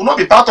seen, and will not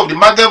be part of the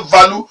market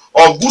value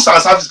of goods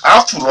and services.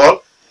 After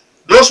all,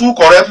 those who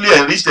correctly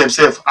enrich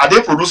themselves, are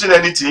they producing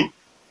anything?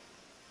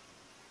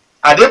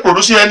 Are they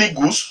producing any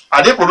goods?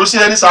 Are they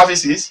producing any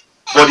services?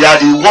 But they are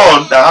the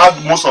ones that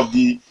have most of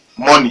the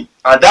money,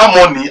 and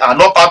that money are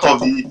not part of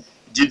the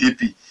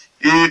GDP.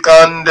 It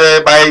can,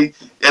 by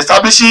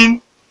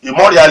establishing a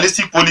more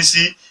realistic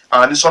policy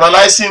and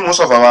nationalizing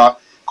most of our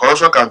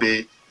corruption, can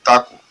be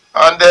tackled.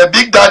 And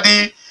Big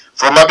Daddy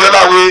from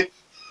Abiola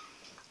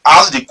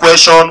asked the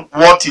question,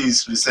 what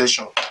is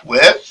recession?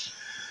 Well,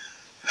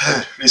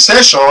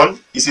 recession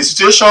is a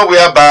situation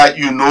whereby,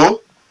 you know,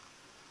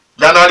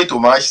 January to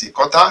March is a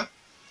quarter,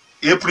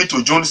 April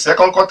to June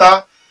second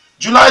quarter,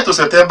 July to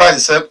September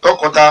is the third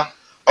quarter,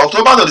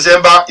 October to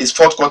December is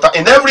fourth quarter.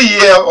 In every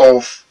year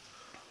of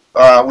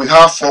we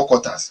have 4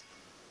 quarters.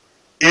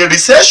 A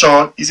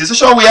recession is a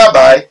situation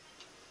whereby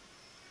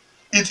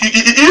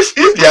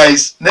if there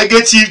is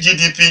negative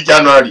GDP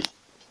January,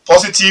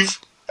 positive,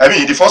 I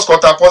mean in the first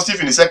quarter,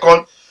 positive in the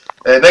second,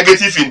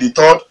 negative in the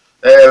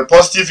third,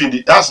 positive in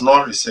the, that's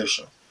not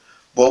recession.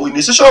 But in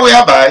a situation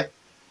whereby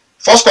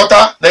first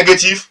quarter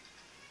negative,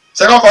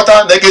 second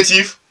quarter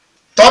negative,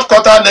 third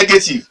quarter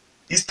negative,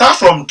 it starts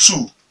from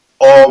 2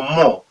 or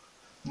more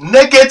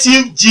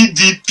negative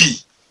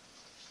GDP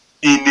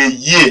in a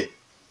year,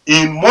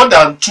 in more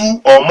than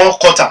 2 or more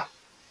quarter,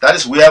 that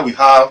is where we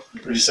have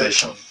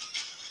recession.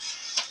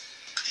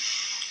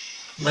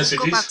 Messages?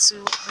 Go back to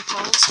the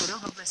calls. We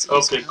don't have messages.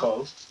 Okay,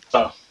 calls.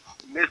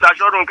 Mr.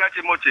 Sorunke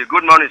Timothy,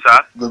 good morning, sir.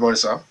 Good morning,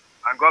 sir.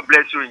 And God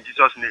bless you in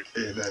Jesus' name.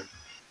 Amen.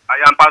 I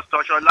am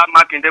Pastor Shola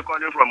Makinde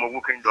calling from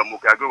Owu Kingdom,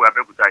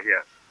 ABEOCCIMA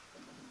here.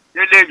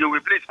 Dele, you will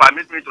please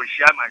permit me to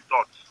share my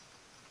thoughts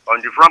on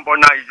the front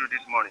burner issue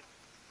this morning,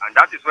 and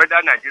that is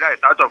whether Nigeria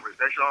is out of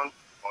recession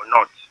or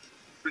not.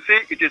 You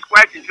see, it is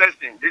quite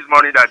interesting this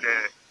morning that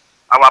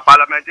our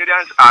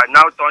parliamentarians are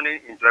now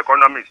turning into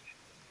economists.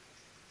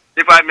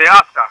 If I may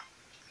ask,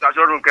 Mr.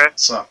 Sorunke,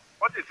 sir,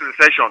 what is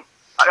recession?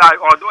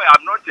 Although I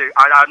am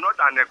not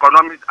an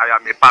economist, I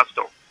am a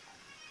pastor.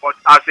 But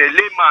as a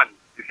layman,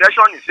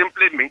 recession is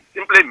simply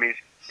means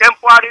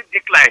temporary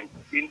decline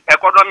in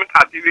economic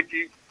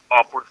activity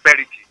or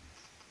prosperity.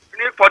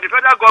 For the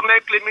federal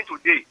government claiming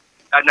today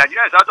that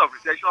Nigeria is out of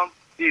recession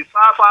is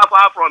far, far,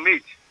 far from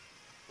it.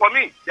 For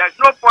me, there's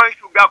no point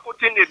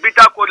sugarcoating a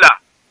bitter cola.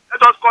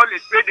 Let us call a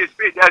spade a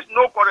spade. There's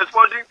no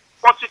corresponding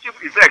positive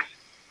effects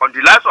on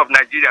the lives of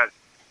Nigerians.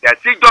 There's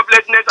still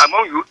joblessness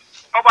among youth.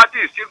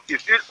 Poverty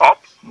is still up.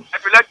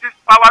 Epileptic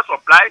power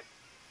supply,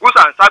 goods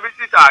and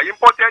services are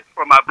imported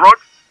from abroad.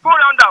 Go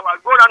around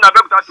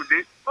ABEOCCIMA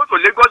today, go to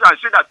Lagos and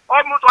see that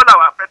almost all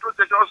our petrol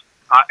stations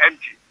are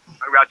empty.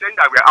 And we are saying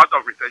that we are out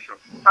of recession.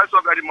 Thanks so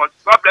very much.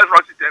 God bless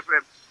Roxy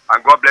FM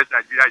and God bless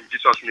Nigeria in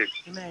Jesus' name.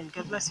 Amen.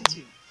 God bless you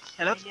too.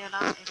 Hello.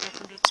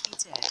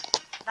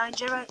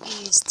 Nigeria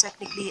is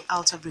technically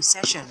out of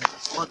recession,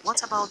 but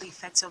what about the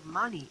effect of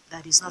money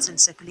that is not in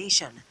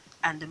circulation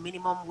and the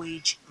minimum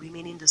wage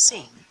remaining the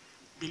same?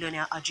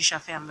 Billionaire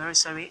Ajishafe, I'm very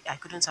sorry, I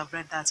couldn't have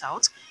read that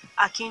out.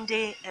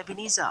 Akinde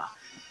Ebenezer,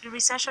 The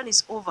recession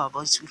is over,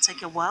 but it will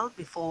take a while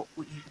before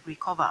we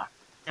recover.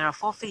 There are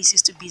 4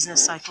 phases to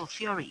business cycle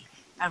theory,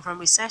 and from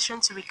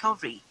recession to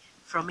recovery,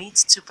 from it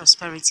to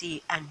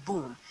prosperity and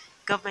boom,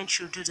 government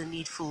should do the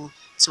needful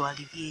to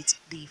alleviate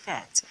the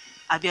effect.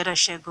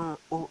 ABEOCCIMA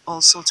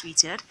also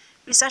tweeted,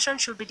 recession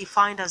should be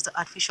defined as the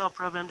artificial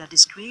problem that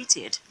is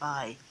created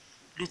by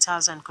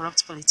looters and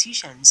corrupt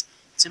politicians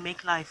to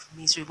make life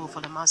miserable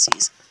for the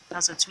masses.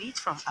 That's a tweet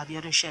from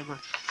ABEOCCIMA.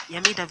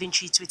 Yemi Da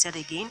Vinci tweeted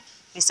again,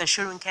 Mr.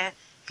 Sorunke,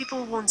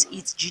 people won't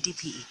eat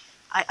GDP.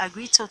 I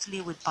agree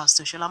totally with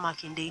Pastor Shola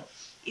Makinde.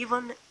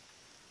 Even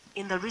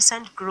in the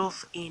recent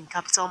growth in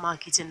capital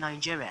markets in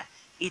Nigeria,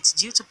 it's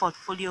due to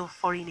portfolio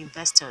foreign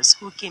investors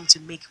who came to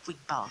make quick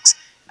bucks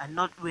and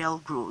not real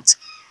growth.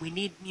 We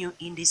need new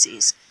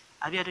indices.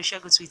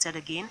 ABEOCCIMA tweeted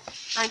again,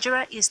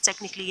 Nigeria is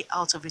technically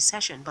out of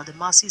recession, but the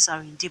masses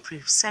are in deep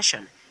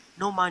recession.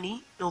 No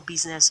money, no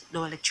business,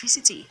 no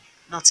electricity,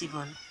 not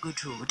even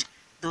good road.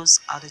 Those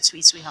are the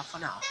tweets we have for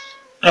now.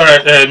 All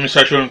right,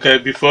 Mr.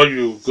 Sorunke, before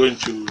you go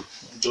into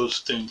those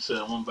things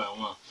one by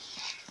one,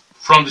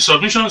 from the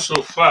submission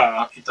so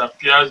far, it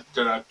appears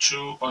there are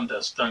 2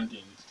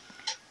 understandings,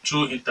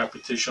 2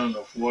 interpretations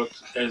of what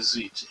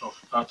exit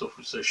out of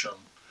recession,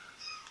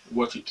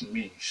 what it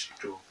means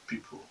to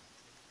people.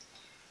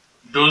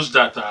 Those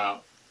that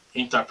are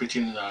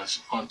interpreting it as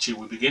until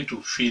we begin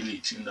to feel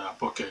it in our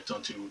pocket,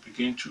 until we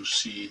begin to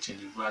see it in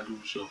the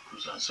values of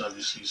goods and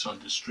services on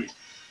the street.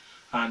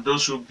 And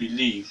those who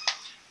believe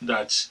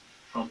that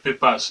on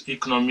papers,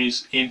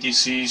 economics,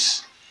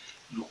 indices,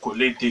 you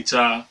collect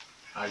data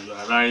and you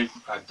arrive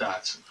at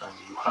that and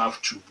you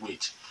have to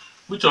wait.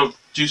 Which of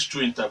these 2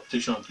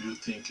 interpretations do you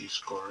think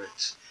is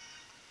correct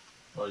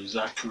or is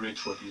accurate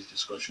for this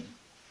discussion?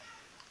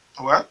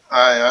 Well,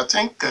 I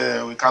think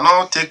we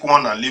cannot take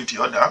one and leave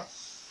the other.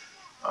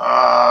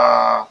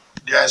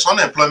 There is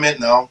unemployment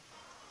now,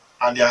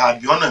 and there had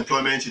been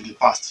unemployment in the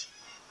past.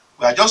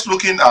 We are just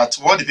looking at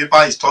what the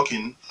paper is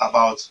talking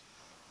about,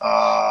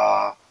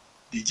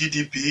 the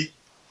GDP.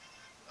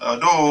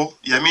 Though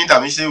Yemi Da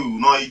Vinci we will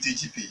not eat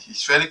GDP,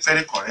 it's very,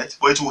 very correct,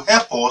 but it will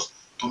help us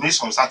to make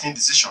some certain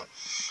decision.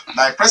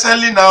 Like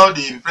presently now,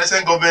 the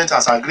present government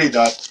has agreed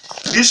that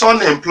this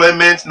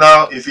unemployment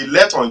now, if it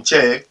left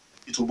unchecked,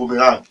 it will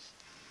boomerang.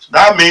 So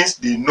that means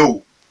they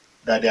know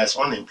that there is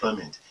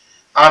unemployment.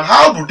 And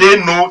how do they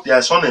know there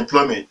is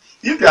unemployment?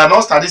 If there are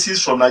not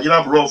statistics from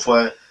Nigerian Bureau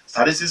for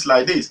statistics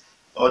like this,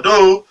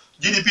 although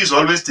GDP is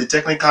always the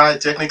technical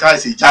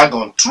is a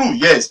jargon. True,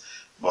 yes,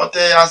 but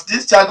as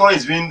this jargon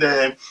is being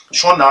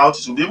shown out,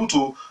 to be able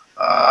to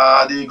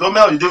the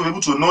government will be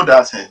able to know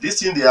that this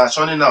thing they are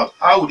showing out,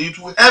 how would it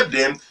will help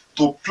them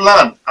to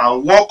plan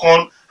and work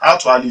on how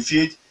to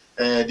alleviate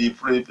to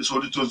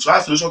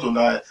have solution to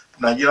the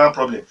Nigerian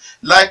problem.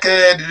 Like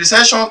the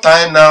recession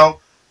time now,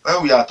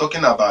 when we are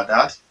talking about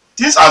that,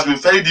 things has been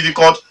very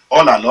difficult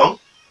all along,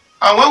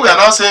 and when we are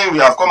now saying we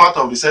have come out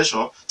of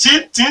recession,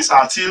 things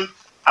are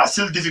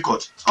still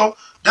difficult. So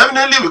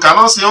definitely we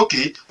cannot say,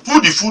 okay,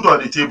 put the food on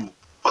the table.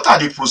 What are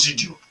the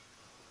procedure?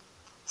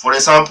 For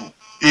example,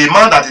 a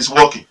man that is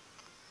working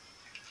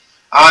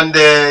and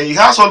he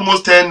has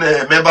almost 10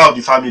 members of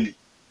the family,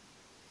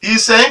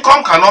 his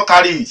income cannot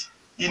carry it.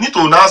 You need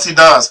to now sit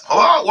down and ask,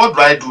 oh, what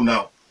do I do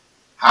now?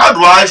 How do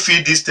I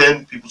feed these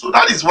 10 people? So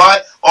that is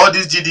why all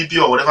this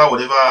GDP or whatever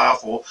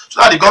for,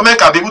 so that the government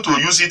can be able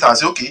to use it and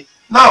say, okay,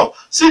 now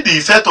see the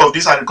effect of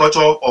this agriculture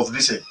of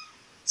recent.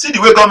 See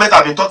the way government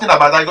have been talking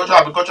about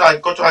agriculture.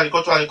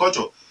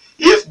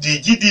 If the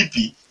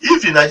GDP,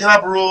 if the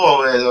Nigerian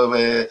Bureau of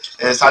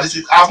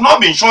Statistics have not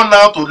been shown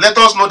now to let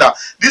us know that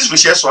this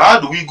recession, how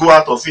do we go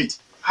out of it?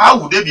 How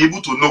would they be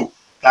able to know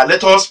that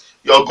let us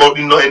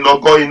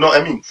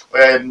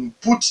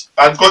put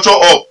agriculture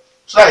up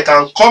so that it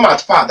can come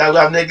at part, that we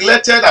have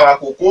neglected our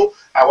cocoa,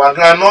 our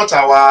groundnut,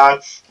 our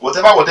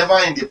whatever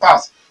in the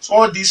past. So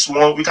all this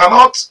one, we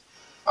cannot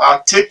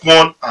take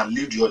one and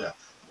leave the other.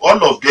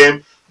 All of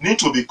them need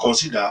to be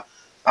considered,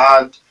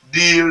 and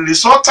the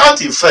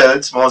resultant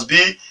effect must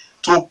be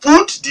to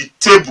put the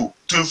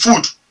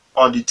food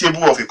on the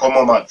table of a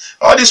common man.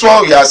 All this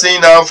one we are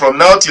saying now, from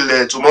now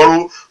till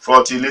tomorrow,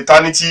 till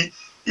eternity,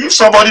 if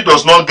somebody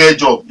does not get a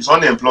job, is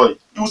unemployed,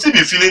 you will still be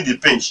feeling the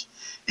pinch.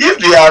 If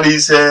there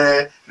is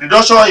a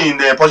reduction in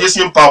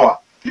purchasing power,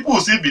 people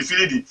will still be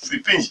feeling the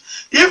pinch.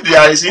 If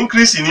there is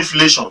increase in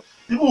inflation,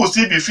 people will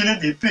still be feeling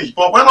the pinch.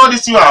 But when all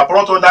these things are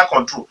brought under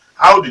control,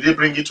 how do they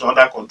bring it to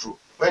under control?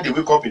 When they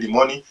wake up in the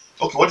morning,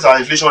 okay, what is our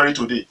inflation rate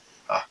today?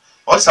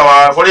 What is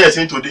our foreign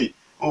exchange today?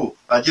 Oh,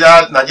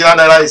 Nigeria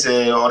naira is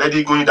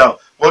already going down.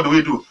 What do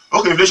we do?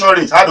 Okay, inflation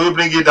rate, how do we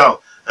bring it down?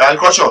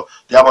 Agriculture,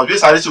 there must be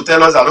statistics to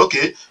tell us that,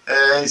 okay,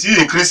 is it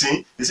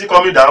increasing? Is it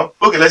coming down?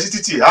 Okay,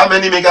 electricity, how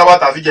many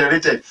megawatt have we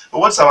generated?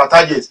 What is our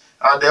target?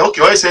 And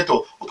okay, oil sector,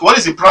 okay, what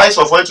is the price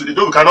of oil today?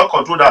 Though we cannot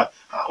control that.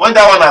 When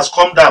that one has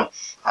come down,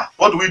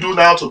 what do we do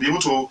now to be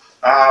able to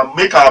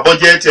make our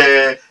budget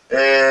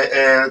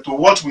to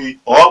what we,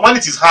 or when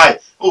it is high?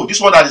 Oh,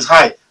 this one that is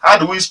high, how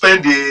do we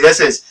spend the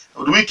excess?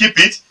 Do we keep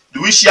it?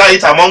 Do we share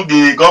it among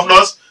the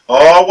governors?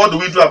 Or what do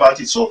we do about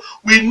it? So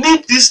we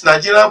need this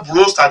Nigerian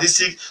Bureau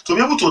statistics to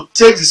be able to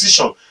take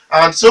decision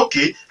and say,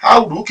 okay,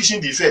 how do we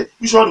cushion the effect?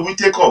 Which one do we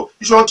take off?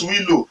 Which one do we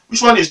low?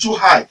 Which one is too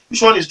high?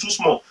 Which one is too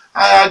small?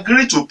 I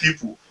agree to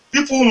people.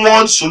 People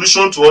want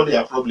solution to all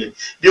their problems.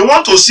 They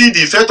want to see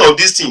the effect of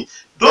this thing.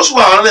 Those who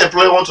are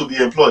unemployed want to be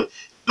employed.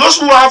 Those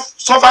who have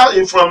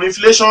suffered from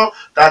inflation,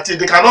 that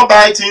they cannot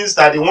buy things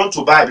that they want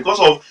to buy because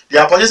of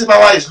their purchasing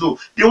power is low,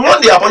 they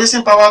want their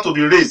purchasing power to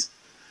be raised.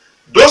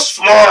 Those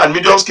small and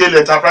medium scale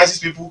enterprises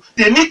people,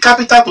 they need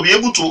capital to be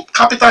able to,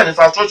 capital and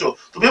infrastructure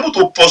to be able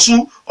to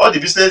pursue all the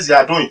business they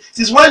are doing. It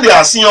is when they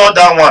are seeing all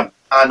that one,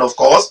 and of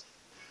course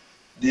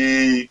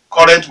the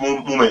current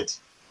moment,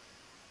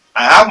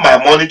 I have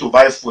my money to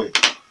buy fuel,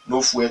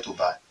 no fuel to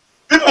buy.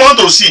 People want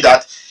to see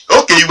that,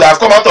 okay, you have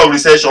come out of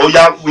recession, oh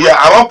yeah,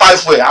 I want buy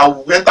fuel, I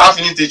will enter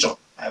filling station,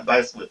 I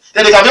buy fuel.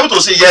 Then they can be able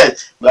to say,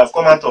 yes, we have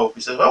come out of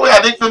recession. But where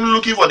are they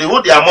looking for? They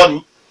hold their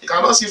money, they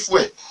cannot see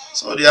fuel.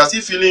 So they are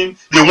still feeling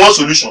they want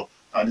solution,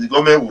 and the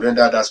government will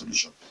render that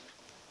solution.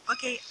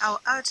 Okay,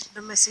 I'll add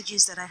the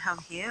messages that I have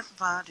here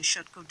via the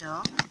short code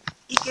down.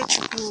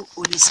 Ikechukwu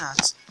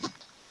Olisat.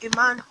 A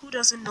man who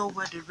doesn't know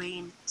where the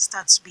rain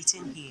starts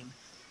beating him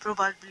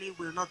probably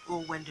will not go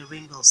when the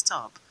rain will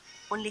stop.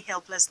 Only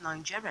helpless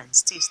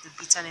Nigerians taste the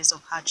bitterness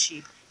of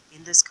hardship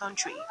in this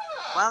country,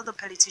 while the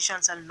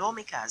politicians and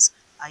lawmakers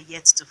are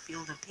yet to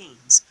feel the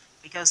pains,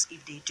 because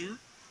if they do,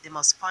 they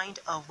must find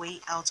a way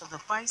out of the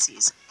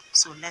crisis.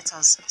 So let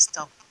us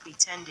stop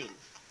pretending.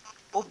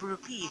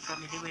 Obrupi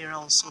from Ilimere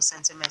also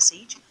sent a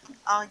message.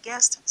 Our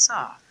guest,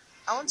 sir,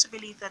 I want to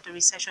believe that the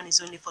recession is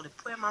only for the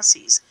poor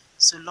masses,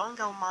 so long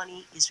our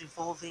money is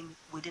revolving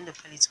within the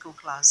political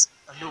class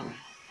alone.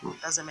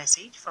 That's a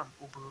message from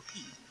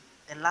Obrupi.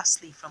 Then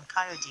lastly, from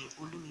Kayode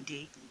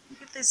Olumide,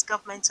 if this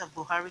government of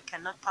Buhari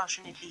cannot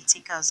passionately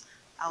take us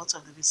out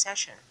of the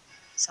recession,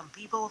 some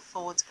people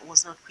thought it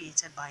was not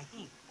created by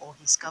him or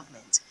his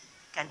government,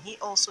 can he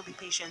also be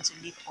patient to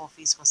leave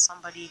office for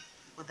somebody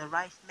with the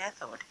right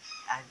method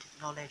and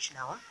knowledge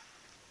now?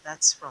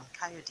 That's from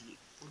Kayode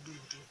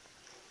Olumide.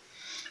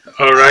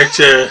 All right.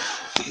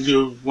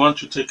 You want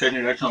to take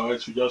any action, or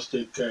else we just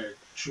take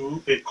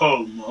through a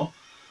call more?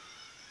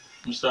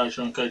 Mr.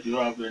 Sorunke, do you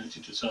have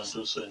anything to say on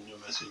those new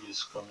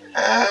messages coming in?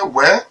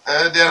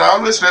 There are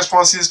always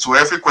responses to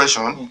every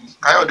question.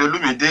 Kayode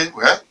Olumide,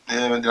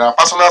 there are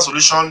personal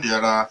solutions,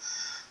 there are,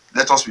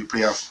 let us be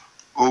prayerful.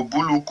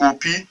 Obulu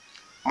Kopi,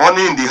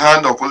 money in the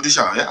hand of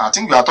politicians. I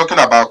think we are talking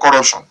about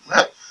corruption.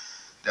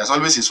 There's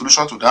always a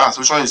solution to that.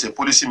 Solution is a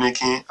policy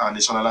making and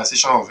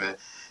nationalization of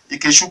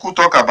Ikechukwu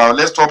talk about,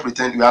 let's stop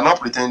pretending. We are not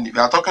pretending, we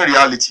are talking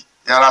reality.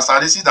 There are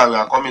statistics that we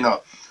are coming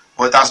out,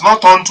 but it has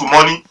not turned to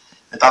money.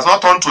 It has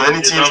not turned to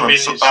anything from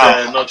it's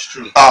not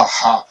true.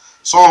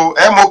 So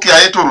MOK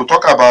Ayodo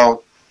talk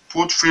about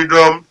food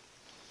freedom.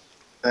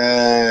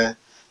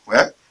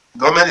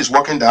 Government is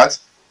working that.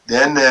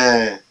 Then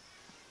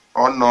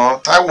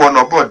on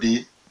Taiwan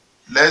body,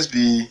 let's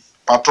be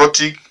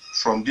patriotic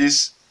from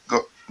this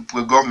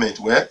government,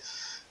 where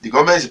the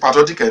government is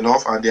patriotic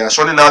enough and they are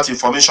showing out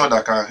information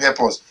that can help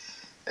us.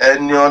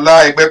 And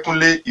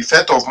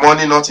effect of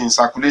money not in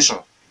circulation.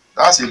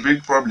 That's a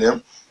big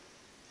problem.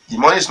 The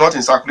money is not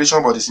in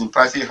circulation, but it's in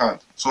private hand.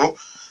 So,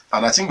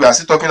 and I think we are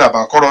still talking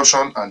about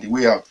corruption and the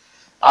way out.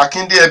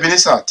 Akinde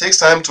Ebenezer takes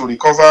time to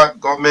recover,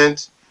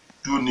 government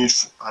do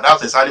needful. And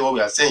that's exactly what we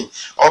are saying.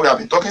 All we have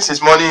been talking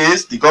since morning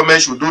is the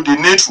government should do the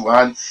needful.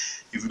 And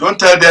if you don't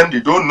tell them, they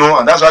don't know.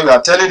 And that's why we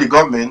are telling the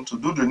government to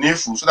do the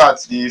needful, so that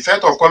the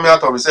effect of coming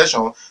out of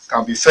recession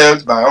can be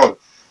felt by all.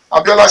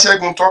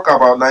 ABEOCCIMA talk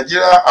about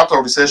Nigeria out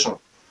of recession,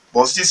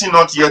 but citizen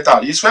not yet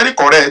out. It's very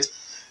correct.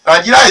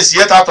 Nigeria is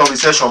yet out of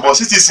recession, but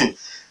citizen.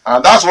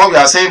 And that's what we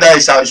are saying, that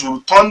it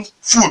should turn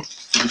food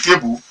to the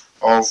table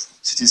of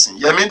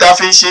citizens. Yemi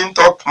Dafinshin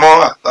talk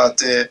more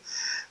that,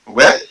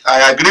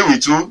 I agree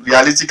with you.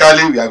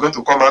 Realistically, we are going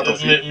to come out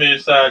of it.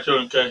 Mr.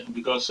 Sorunke,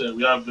 because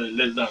we have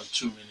less than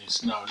 2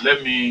 minutes now,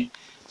 let me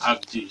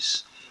ask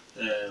this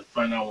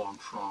final one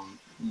from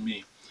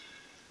me.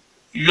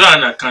 You are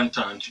an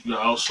accountant. You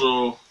are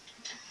also,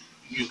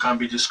 you can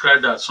be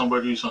described as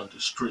somebody who is on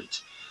the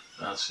street.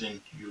 As in,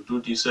 you do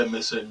this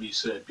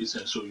MSME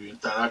business, so you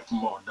interact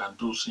more than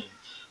those in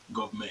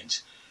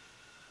government.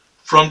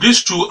 From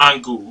these two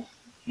angles,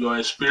 your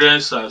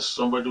experience as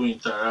somebody who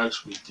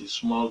interacts with the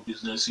small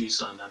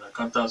businesses and an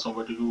accountant,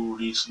 somebody who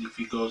reads the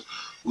figures,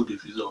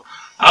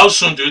 how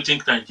soon do you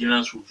think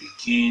Nigerians will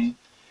begin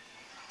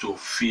to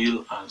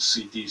feel and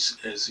see this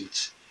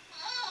exit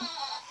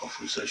of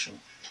recession?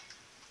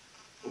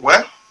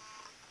 Well,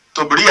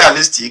 to be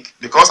realistic,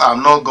 because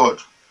I'm not God,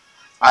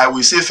 I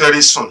will say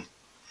very soon.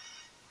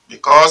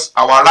 Because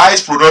our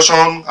rice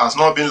production has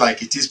not been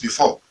like it is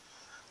before.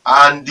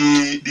 And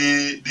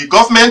the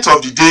government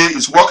of the day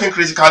is working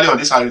critically on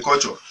this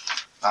agriculture.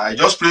 I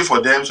just pray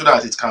for them so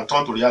that it can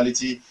turn to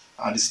reality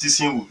and the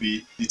citizen will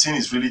be, the thing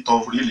is really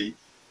tough, really.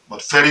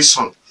 But very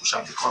soon we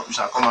shall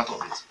come out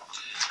of it.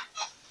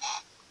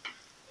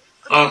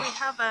 Okay, we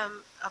have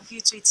a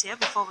few tweets here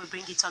before we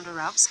bring it on the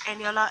wraps.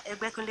 Eniola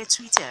Egwekunle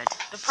tweeted,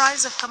 the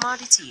price of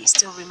commodity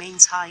still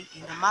remains high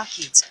in the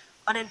market.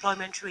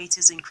 Unemployment rate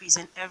is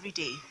increasing every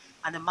day,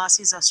 and the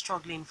masses are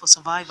struggling for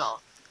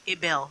survival.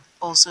 Abel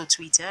also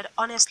tweeted,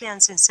 honestly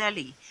and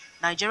sincerely,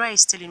 Nigeria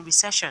is still in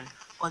recession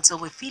until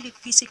we feel it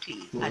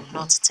physically and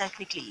not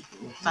technically.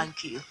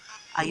 Thank you.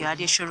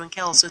 Ayodo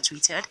Sorunke also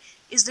tweeted,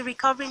 is the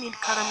recovering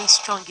economy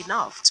strong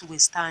enough to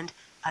withstand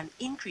an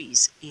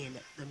increase in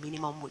the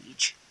minimum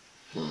wage?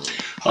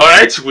 All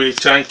right, we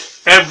thank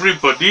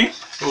everybody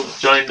who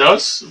joined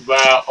us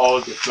via all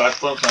the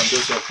platforms, and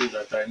those of you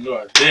that I know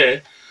are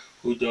there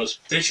who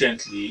just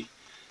patiently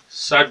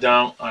sat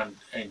down and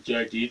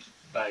enjoyed it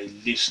by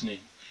listening.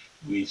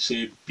 We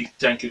say big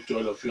thank you to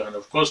all of you, and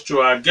of course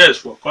to our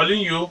guests for calling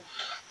you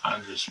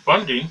and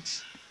responding.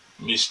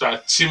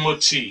 Mr.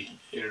 Timothy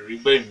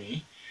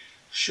Eribemi,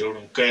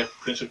 Sorunke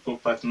Principal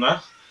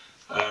Partner,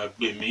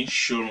 Bemi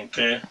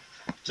Sorunke,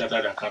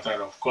 Chartered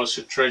Accountant, of course,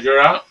 the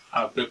Treasurer,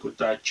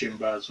 ABEOCCIMA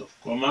Chambers of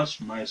Commerce,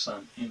 Mines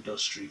and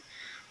Industry.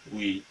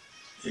 We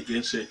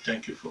again say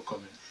thank you for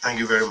coming. Thank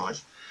you very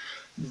much.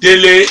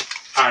 Dele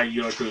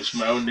Ayodo is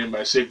my own name.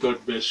 I say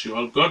God bless you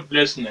all. God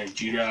bless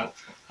Nigeria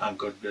and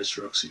God bless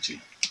Rock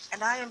City.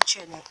 And I am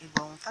Chienye.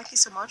 Thank you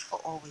so much for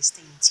always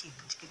staying tuned.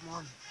 Good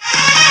morning.